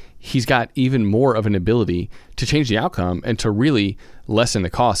end, he's got even more of an ability to change the outcome and to really lessen the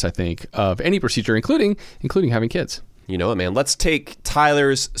costs, I think, of any procedure, including having kids. You know what, man? Let's take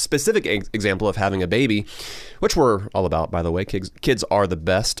Tyler's specific example of having a baby, which we're all about, by the way. Kids are the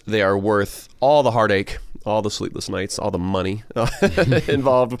best. They are worth all the heartache, all the sleepless nights, all the money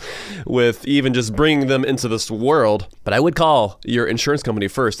involved with even just bringing them into this world. But I would call your insurance company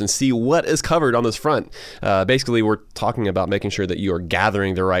first and see what is covered on this front. Basically, we're talking about making sure that you are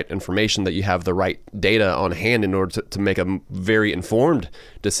gathering the right information, that you have the right data on hand in order to make a very informed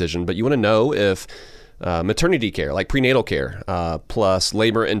decision. But you want to know if maternity care, like prenatal care, plus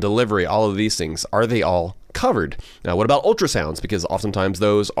labor and delivery, all of these things, are they all covered? Now, what about ultrasounds? Because oftentimes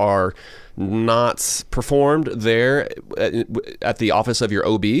those are not performed there at the office of your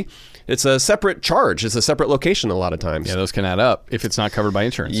OB. It's a separate charge. It's a separate location a lot of times. Yeah, those can add up if it's not covered by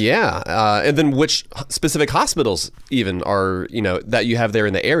insurance. Yeah. And then which specific hospitals even are, that you have there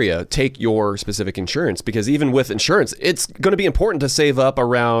in the area, take your specific insurance. Because even with insurance, it's going to be important to save up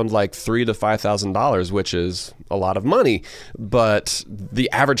around like $3,000 to $5,000, which is a lot of money. But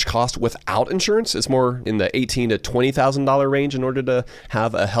the average cost without insurance is more in the $18,000 to $20,000 range in order to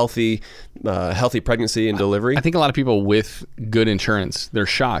have a healthy pregnancy and delivery. I think a lot of people with good insurance, they're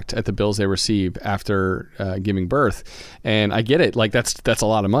shocked at the bills they receive after giving birth. And I get it. Like that's a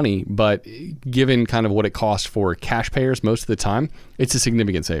lot of money, but given kind of what it costs for cash payers most of the time, it's a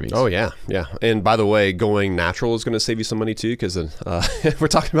significant savings. Oh, yeah. Yeah. And by the way, going natural is going to save you some money too, because we're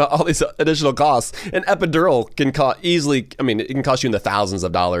talking about all these additional costs. An epidural can it can cost you in the thousands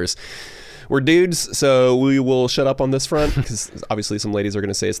of dollars. We're dudes, so we will shut up on this front because obviously some ladies are going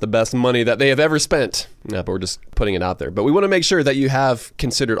to say it's the best money that they have ever spent. Yeah, but we're just putting it out there. But we want to make sure that you have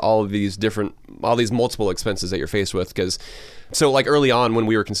considered all these multiple expenses that you're faced with. So like early on when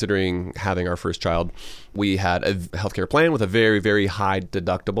we were considering having our first child, we had a healthcare plan with a very, very high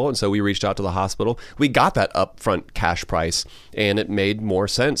deductible. And so we reached out to the hospital. We got that upfront cash price, and it made more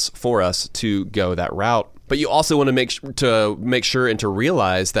sense for us to go that route. But you also want to make sure and to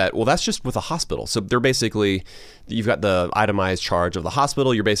realize that, well, that's just with a hospital. So they're basically, you've got the itemized charge of the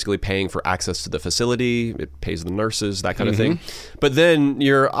hospital. You're basically paying for access to the facility. It pays the nurses, that kind of thing. But then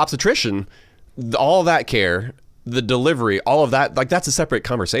your obstetrician, all that care, the delivery, all of that, like that's a separate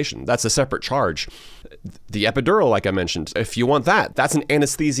conversation. That's a separate charge. The epidural, like I mentioned, if you want that, that's an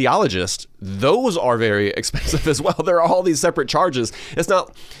anesthesiologist. Those are very expensive as well. There are all these separate charges. It's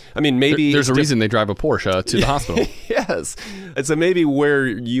not, I mean, maybe there's a reason they drive a Porsche to the hospital. Yes. And so maybe where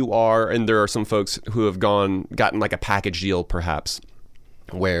you are, and there are some folks who have gotten like a package deal perhaps,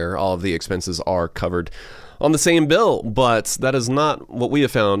 where all of the expenses are covered on the same bill, but that is not what we have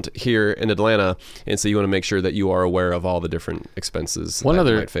found here in Atlanta. And so you want to make sure that you are aware of all the different expenses you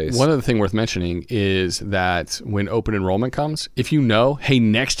might face. One other thing worth mentioning is that when open enrollment comes, if you know, hey,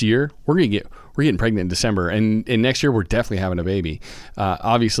 next year we're getting pregnant in December, and next year we're definitely having a baby.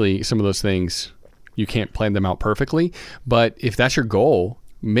 Obviously, some of those things you can't plan them out perfectly, but if that's your goal,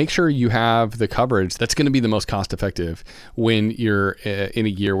 make sure you have the coverage that's going to be the most cost effective when you're in a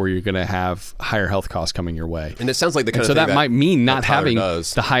year where you're going to have higher health costs coming your way. And it sounds like the kind of so thing that might mean not having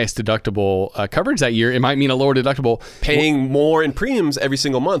does. the highest deductible coverage that year. It might mean a lower deductible. Paying more in premiums every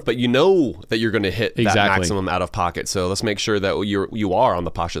single month, but you know that you're going to hit that maximum out of pocket. So let's make sure that you are on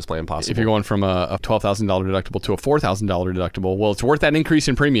the poshest plan possible. If you're going from a $12,000 deductible to a $4,000 deductible, well, it's worth that increase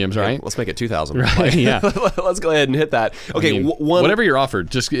in premiums, right? Yeah, let's make it $2,000. Right, yeah. Let's go ahead and hit that. Okay, I mean, whatever you're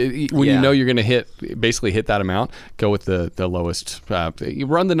offered, just when you know you're going to hit that amount, go with the lowest. You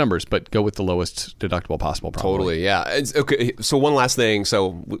run the numbers, but go with the lowest deductible possible. Probably. Totally, yeah. Okay, so one last thing.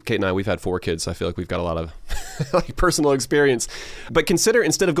 So Kate and I, we've had 4 kids. So I feel like we've got a lot of like personal experience. But consider,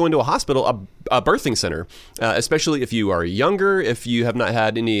 instead of going to a hospital, a birthing center, especially if you are younger, if you have not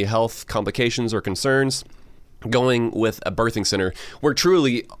had any health complications or concerns. Going with a birthing center where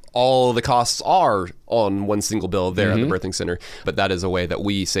truly all the costs are on one single bill there at the birthing center. But that is a way that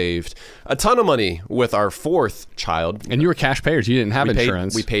we saved a ton of money with our 4th child. And you were cash payers. You didn't have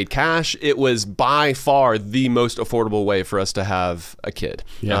insurance. We paid cash. It was by far the most affordable way for us to have a kid.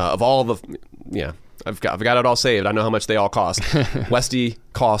 Of all the... Yeah. I've got it all saved. I know how much they all cost. Westy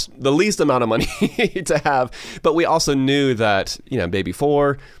cost the least amount of money to have, but we also knew that, baby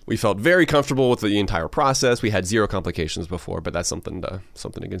 4, we felt very comfortable with the entire process. We had 0 complications before, but that's something to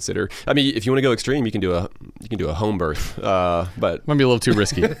consider. I mean, if you want to go extreme, you can do a home birth, but might be a little too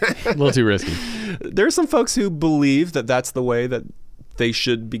risky. There's some folks who believe that that's the way that they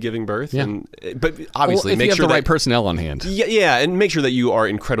should be giving birth. Yeah. But obviously, make sure you have the right personnel on hand. Yeah, and make sure that you are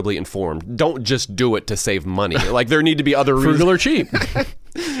incredibly informed. Don't just do it to save money. Like, there need to be other reasons. Frugal or cheap.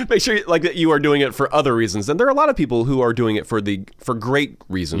 Make sure that you are doing it for other reasons. And there are a lot of people who are doing it for great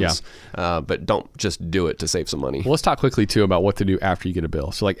reasons, but don't just do it to save some money. Well, let's talk quickly, too, about what to do after you get a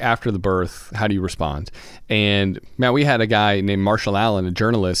bill. So, like, after the birth, how do you respond? And, Matt, we had a guy named Marshall Allen, a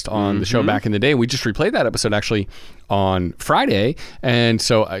journalist, on the show back in the day. We just replayed that episode, actually, on Friday. And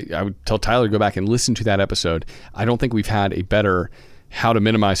so I would tell Tyler to go back and listen to that episode. I don't think we've had a better how to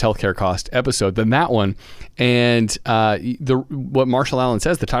minimize healthcare cost episode than that one. And what Marshall Allen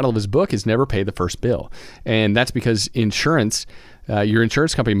says, the title of his book is Never Pay the First Bill. And that's because insurance, your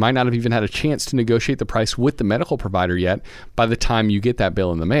insurance company might not have even had a chance to negotiate the price with the medical provider yet by the time you get that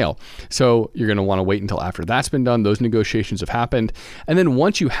bill in the mail. So you're going to want to wait until after that's been done. Those negotiations have happened. And then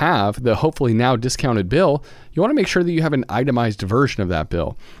once you have the hopefully now discounted bill, you want to make sure that you have an itemized version of that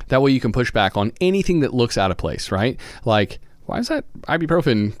bill. That way you can push back on anything that looks out of place, right? Like, why does that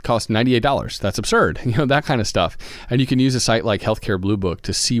ibuprofen cost $98? That's absurd. That kind of stuff. And you can use a site like Healthcare Blue Book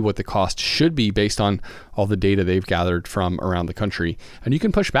to see what the cost should be based on all the data they've gathered from around the country. And you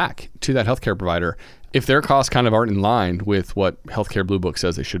can push back to that healthcare provider if their costs kind of aren't in line with what Healthcare Blue Book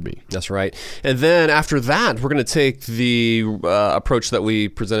says they should be. That's right. And then after that, we're going to take the approach that we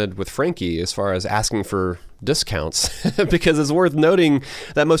presented with Frankie as far as asking for discounts, because it's worth noting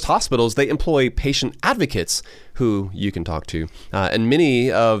that most hospitals, they employ patient advocates who you can talk to. And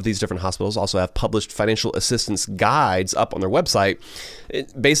many of these different hospitals also have published financial assistance guides up on their website.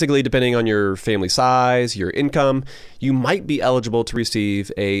 Basically, depending on your family size, your income, you might be eligible to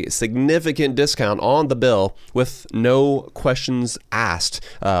receive a significant discount on the bill with no questions asked,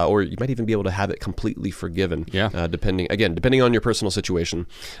 or you might even be able to have it completely forgiven, depending on your personal situation.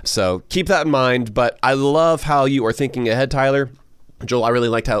 So keep that in mind, but I love how you are thinking ahead, Tyler. Joel, I really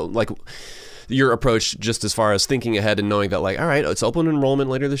liked how, your approach just as far as thinking ahead and knowing that, all right, it's open enrollment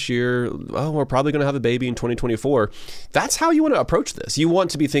later this year. Oh, we're probably going to have a baby in 2024. That's how you want to approach this. You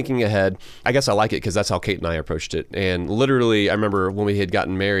want to be thinking ahead. I guess I like it because that's how Kate and I approached it. And literally, I remember when we had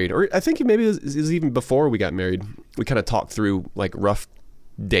gotten married, or I think maybe it was even before we got married, we kind of talked through rough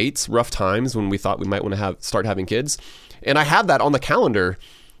dates, rough times when we thought we might want to start having kids. And I had that on the calendar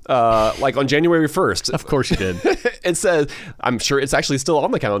on January 1st. Of course you did. It says, I'm sure it's actually still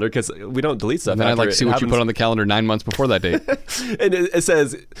on the calendar because we don't delete stuff. And then I'd like to see what you put on the calendar 9 months before that date. And it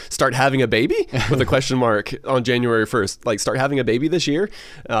says, start having a baby with a question mark on January 1st. Like, start having a baby this year.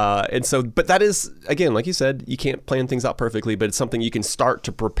 And so, but that is, again, like you said, you can't plan things out perfectly, but it's something you can start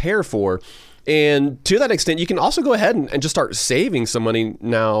to prepare for. And to that extent, you can also go ahead and just start saving some money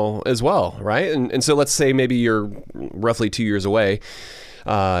now as well, right? And so let's say maybe you're roughly 2 years away.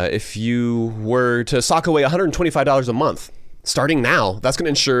 If you were to sock away $125 a month, starting now, that's going to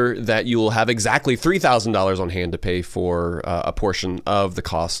ensure that you will have exactly $3,000 on hand to pay for a portion of the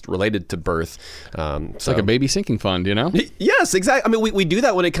cost related to birth. It's like a baby sinking fund, you know? Yes, exactly. I mean, we do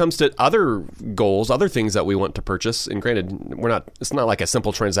that when it comes to other goals, other things that we want to purchase. And granted, it's not like a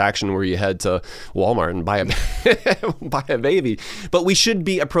simple transaction where you head to Walmart and buy a baby. But we should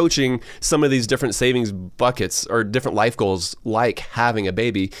be approaching some of these different savings buckets or different life goals, like having a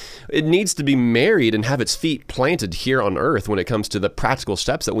baby. It needs to be married and have its feet planted here on earth when it comes to the practical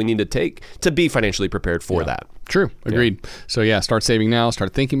steps that we need to take to be financially prepared for that. True. Agreed. Yeah. So start saving now,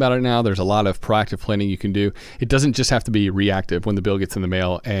 start thinking about it now. There's a lot of proactive planning you can do. It doesn't just have to be reactive when the bill gets in the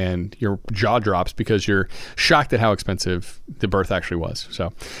mail and your jaw drops because you're shocked at how expensive the birth actually was.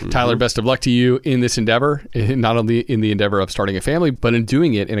 So Tyler, best of luck to you in this endeavor, not only in the endeavor of starting a family, but in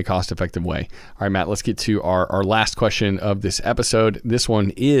doing it in a cost-effective way. All right, Matt, let's get to our last question of this episode. This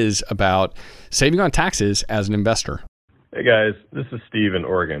one is about saving on taxes as an investor. Hey guys, this is Steve in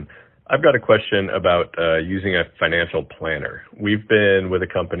Oregon. I've got a question about using a financial planner. We've been with a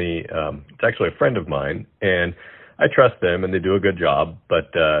company, it's actually a friend of mine, and I trust them and they do a good job, but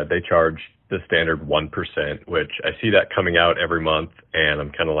they charge the standard 1%, which I see that coming out every month, and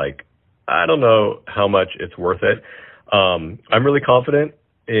I'm kind of like, I don't know how much it's worth it. I'm really confident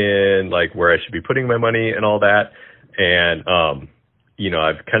in like where I should be putting my money and all that, and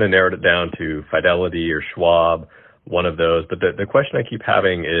I've kind of narrowed it down to Fidelity or Schwab, one of those. But the question I keep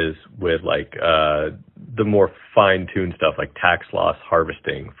having is with like the more fine-tuned stuff like tax loss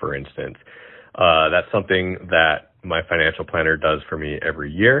harvesting, for instance. That's something that my financial planner does for me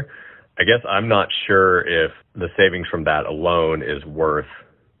every year. I guess I'm not sure if the savings from that alone is worth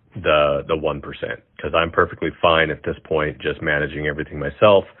the 1%, because I'm perfectly fine at this point just managing everything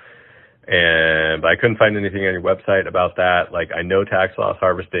myself. But I couldn't find anything on your website about that. Like, I know tax loss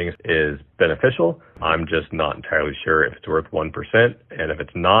harvesting is beneficial. I'm just not entirely sure if it's worth 1%. And if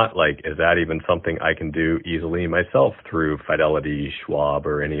it's not, like, is that even something I can do easily myself through Fidelity, Schwab,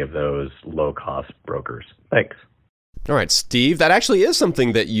 or any of those low-cost brokers? Thanks. All right, Steve, that actually is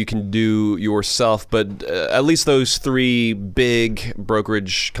something that you can do yourself, but at least those three big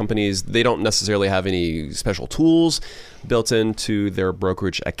brokerage companies, they don't necessarily have any special tools built into their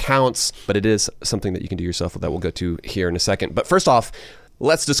brokerage accounts, but it is something that you can do yourself that we'll go to here in a second. But first off,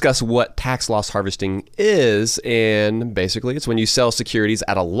 let's discuss what tax loss harvesting is. And basically, it's when you sell securities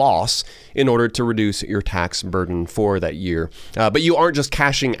at a loss in order to reduce your tax burden for that year. But you aren't just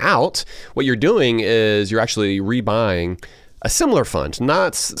cashing out. What you're doing is you're actually rebuying a similar fund,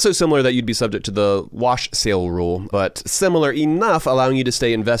 not so similar that you'd be subject to the wash sale rule, but similar enough, allowing you to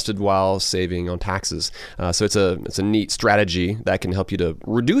stay invested while saving on taxes. So it's a neat strategy that can help you to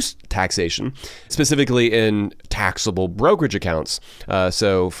reduce taxation, specifically in taxable brokerage accounts.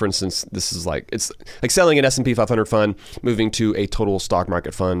 So for instance, it's like selling an S&P 500 fund, moving to a total stock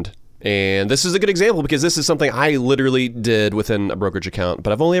market fund. And this is a good example because this is something I literally did within a brokerage account,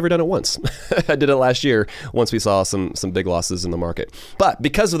 but I've only ever done it once. I did it last year once we saw some big losses in the market. But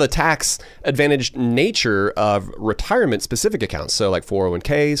because of the tax advantaged nature of retirement specific accounts, so like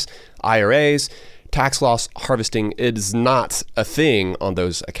 401ks, IRAs, tax loss harvesting is not a thing on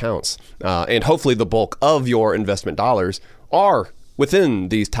those accounts. And hopefully the bulk of your investment dollars are within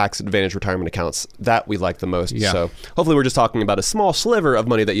these tax advantage retirement accounts that we like the most. Yeah. So hopefully we're just talking about a small sliver of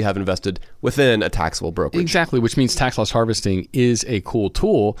money that you have invested within a taxable brokerage. Exactly, which means tax loss harvesting is a cool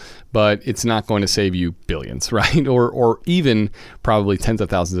tool, but it's not going to save you billions, right? Or even probably tens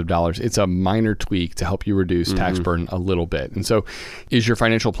of thousands of dollars. It's a minor tweak to help you reduce tax burden a little bit. And so is your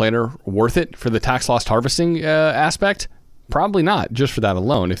financial planner worth it for the tax loss harvesting aspect? Probably not, just for that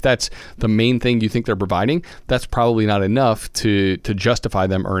alone. If that's the main thing you think they're providing, that's probably not enough to justify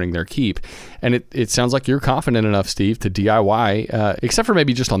them earning their keep. And it sounds like you're confident enough, Steve, to DIY, except for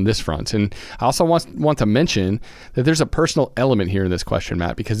maybe just on this front. And I also want to mention that there's a personal element here in this question,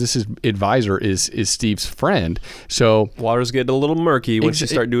 Matt, because this advisor is Steve's friend. So waters get a little murky once you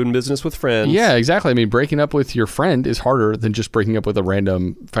start doing business with friends. Yeah, exactly. I mean, breaking up with your friend is harder than just breaking up with a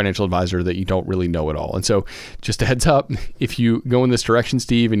random financial advisor that you don't really know at all. And so just a heads up, if you go in this direction,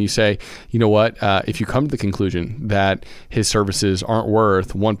 Steve, and you say, you know what, if you come to the conclusion that his services aren't worth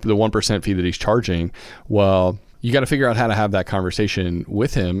the 1% fee that he's charging, well, you got to figure out how to have that conversation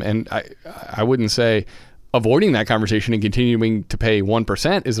with him. And I wouldn't say avoiding that conversation and continuing to pay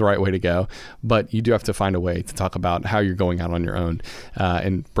 1% is the right way to go, but you do have to find a way to talk about how you're going out on your own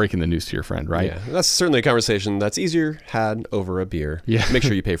and breaking the news to your friend, right? Yeah, that's certainly a conversation that's easier had over a beer. Yeah. Make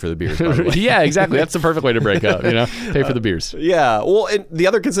sure you pay for the beers, by the way. Yeah, exactly. That's the perfect way to break up, pay for the beers. Yeah. Well, and the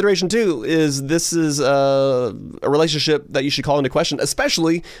other consideration too is this is a relationship that you should call into question,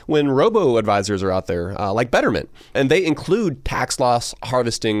 especially when robo-advisors are out there, like Betterment. And they include tax loss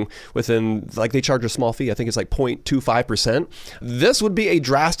harvesting within, like they charge a small fee. I think it's like 0.25%. This would be a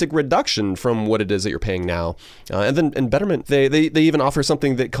drastic reduction from what it is that you're paying now. And then in Betterment, they even offer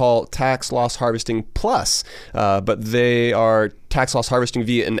something they call tax loss harvesting plus, but they are tax loss harvesting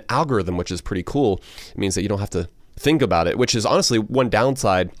via an algorithm, which is pretty cool. It means that you don't have to think about it, which is honestly one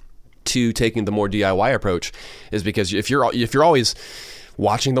downside to taking the more DIY approach, is because if you're always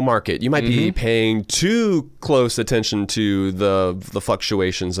watching the market, you might be paying too close attention to the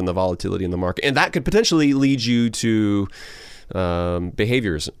fluctuations and the volatility in the market, and that could potentially lead you to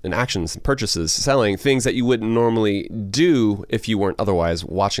behaviors and actions, purchases, selling, things that you wouldn't normally do if you weren't otherwise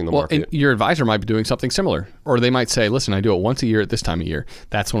watching the market. And your advisor might be doing something similar, or they might say, listen, I do it once a year at this time of year.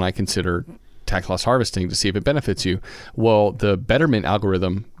 That's when I consider tax loss harvesting to see if it benefits you. Well, the Betterment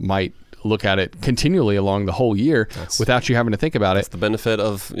algorithm might look at it continually along the whole year without you having to think about it. That's the benefit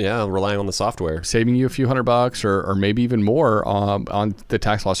of relying on the software. Saving you a few $100 or maybe even more on the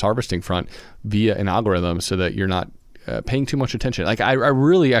tax loss harvesting front via an algorithm, so that you're not paying too much attention. Like I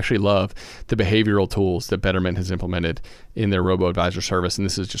really actually love the behavioral tools that Betterment has implemented in their robo-advisor service, and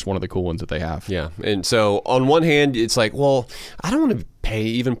this is just one of the cool ones that they have. Yeah, and so on one hand, it's like, well, I don't want to pay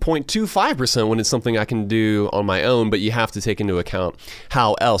even 0.25% when it's something I can do on my own, but you have to take into account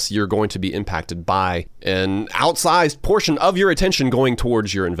how else you're going to be impacted by an outsized portion of your attention going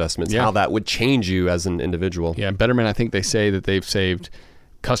towards your investments, how that would change you as an individual. Yeah, Betterment, I think they say that they've saved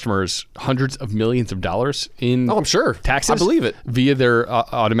customers hundreds of millions of dollars in I'm sure. taxes. I believe it. Via their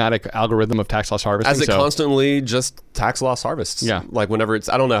automatic algorithm of tax loss harvesting. As it constantly just tax loss harvests. Yeah. Like whenever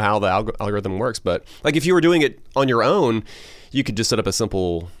I don't know how the algorithm works, but like if you were doing it on your own, you could just set up a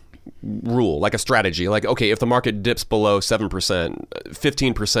simple rule, like a strategy. Like, okay, if the market dips below 7%,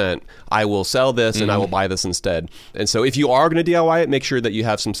 15%, I will sell this and I will buy this instead. And so if you are going to DIY it, make sure that you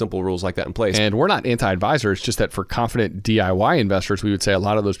have some simple rules like that in place. And we're not anti-advisor. It's just that for confident DIY investors, we would say a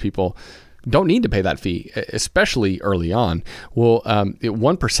lot of those people don't need to pay that fee, especially early on. Well,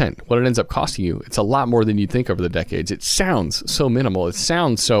 1%, what it ends up costing you, it's a lot more than you'd think over the decades. It sounds so minimal. It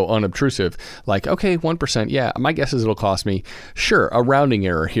sounds so unobtrusive. Like, okay, 1%, yeah, my guess is it'll cost me, sure, a rounding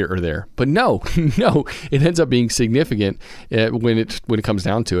error here or there. But no, it ends up being significant when it comes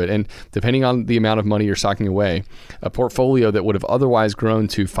down to it. And depending on the amount of money you're socking away, a portfolio that would have otherwise grown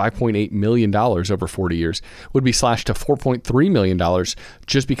to $5.8 million over 40 years would be slashed to $4.3 million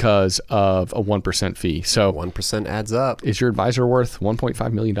just because of a 1% fee. So 1% adds up. Is your advisor worth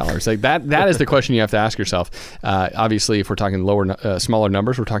 $1.5 million? Like that is the question you have to ask yourself. Obviously, if we're talking smaller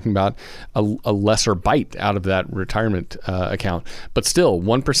numbers, we're talking about a lesser bite out of that retirement account. But still,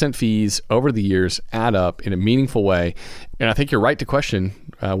 1% fees over the years add up in a meaningful way. And I think you're right to question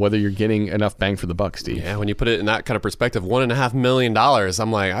whether you're getting enough bang for the buck, Steve. Yeah, when you put it in that kind of perspective, $1.5 million,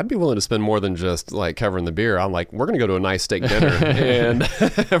 I'm like, I'd be willing to spend more than just like covering the beer. I'm like, we're going to go to a nice steak dinner and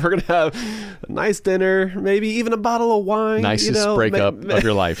we're going to have a nice dinner, maybe even a bottle of wine. Nicest breakup of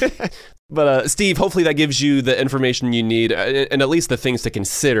your life. But Steve, hopefully that gives you the information you need and at least the things to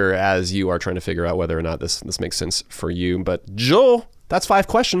consider as you are trying to figure out whether or not this makes sense for you. But Joel, that's 5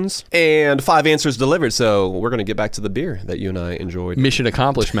 questions and 5 answers delivered. So we're going to get back to the beer that you and I enjoyed. Mission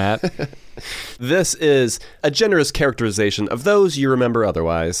accomplished, Matt. This is a generous characterization of those you remember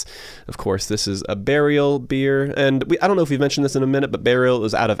otherwise. Of course, this is a Burial beer. And I don't know if we've mentioned this in a minute, but Burial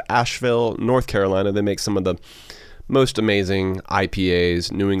is out of Asheville, North Carolina. They make some of the most amazing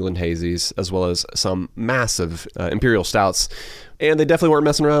IPAs, New England hazies, as well as some massive imperial stouts. And they definitely weren't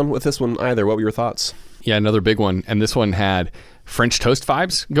messing around with this one either. What were your thoughts? Yeah, another big one. And this one had French toast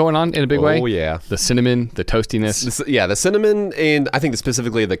vibes going on in a big way. Oh, yeah. The cinnamon, the toastiness. The cinnamon, and I think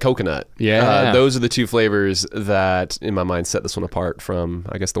specifically the coconut. Yeah. Those are the 2 flavors that, in my mind, set this one apart from,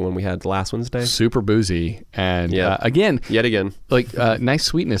 I guess, the one we had last Wednesday. Super boozy. And yet again, like nice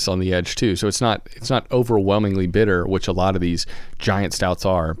sweetness on the edge, too. So it's not overwhelmingly bitter, which a lot of these giant stouts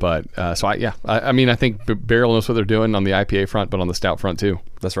are. But I think Burial knows what they're doing on the IPA front, but on the stout front, too.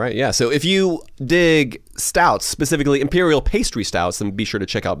 That's right, yeah. So if you dig stouts, specifically imperial pastry stouts, then be sure to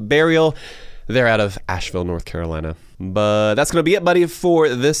check out Burial. They're out of Asheville, North Carolina. But that's going to be it, buddy, for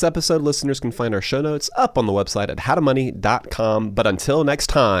this episode. Listeners can find our show notes up on the website at howtomoney.com. But until next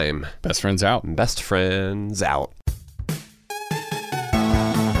time, Best friends out. Best friends out.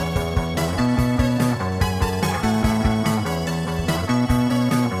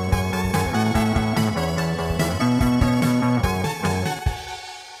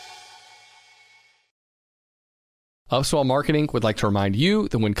 Upswell Marketing would like to remind you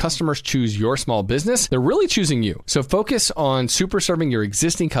that when customers choose your small business, they're really choosing you. So focus on super serving your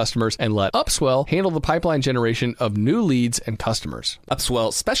existing customers and let Upswell handle the pipeline generation of new leads and customers.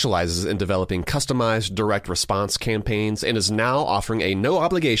 Upswell specializes in developing customized direct response campaigns and is now offering a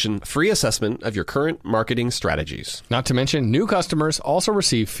no-obligation free assessment of your current marketing strategies. Not to mention, new customers also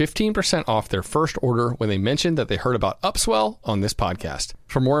receive 15% off their first order when they mention that they heard about Upswell on this podcast.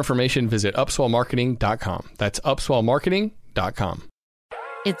 For more information, visit upswellmarketing.com. That's upswellmarketing.com.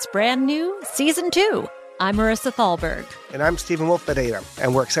 It's brand new, Season 2. I'm Marissa Thalberg. And I'm Stephen Wolf Pereira,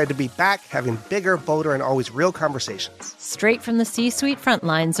 and we're excited to be back having bigger, bolder, and always real conversations. Straight from the C-suite front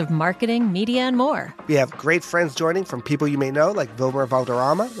lines of marketing, media, and more. We have great friends joining from people you may know, like Vilmer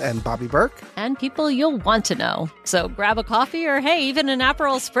Valderrama and Bobby Burke. And people you'll want to know. So grab a coffee or, hey, even an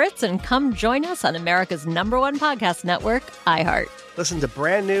Aperol Spritz and come join us on America's #1 podcast network, iHeart. Listen to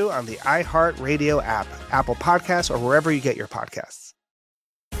Brand New on the iHeart Radio app, Apple Podcasts, or wherever you get your podcasts.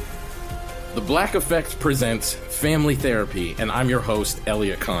 The Black Effect presents Family Therapy, and I'm your host,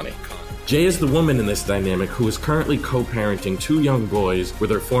 Elliot Connie. Jay is the woman in this dynamic who is currently co-parenting 2 young boys with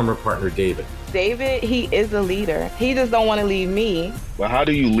her former partner, David. David, he is a leader. He just don't want to leave me. But how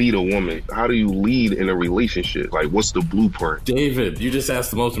do you lead a woman? How do you lead in a relationship? Like, what's the blueprint? David, you just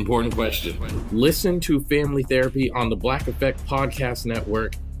asked the most important question. Listen to Family Therapy on the Black Effect Podcast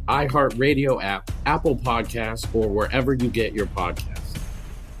Network, iHeart Radio app, Apple Podcasts, or wherever you get your podcasts.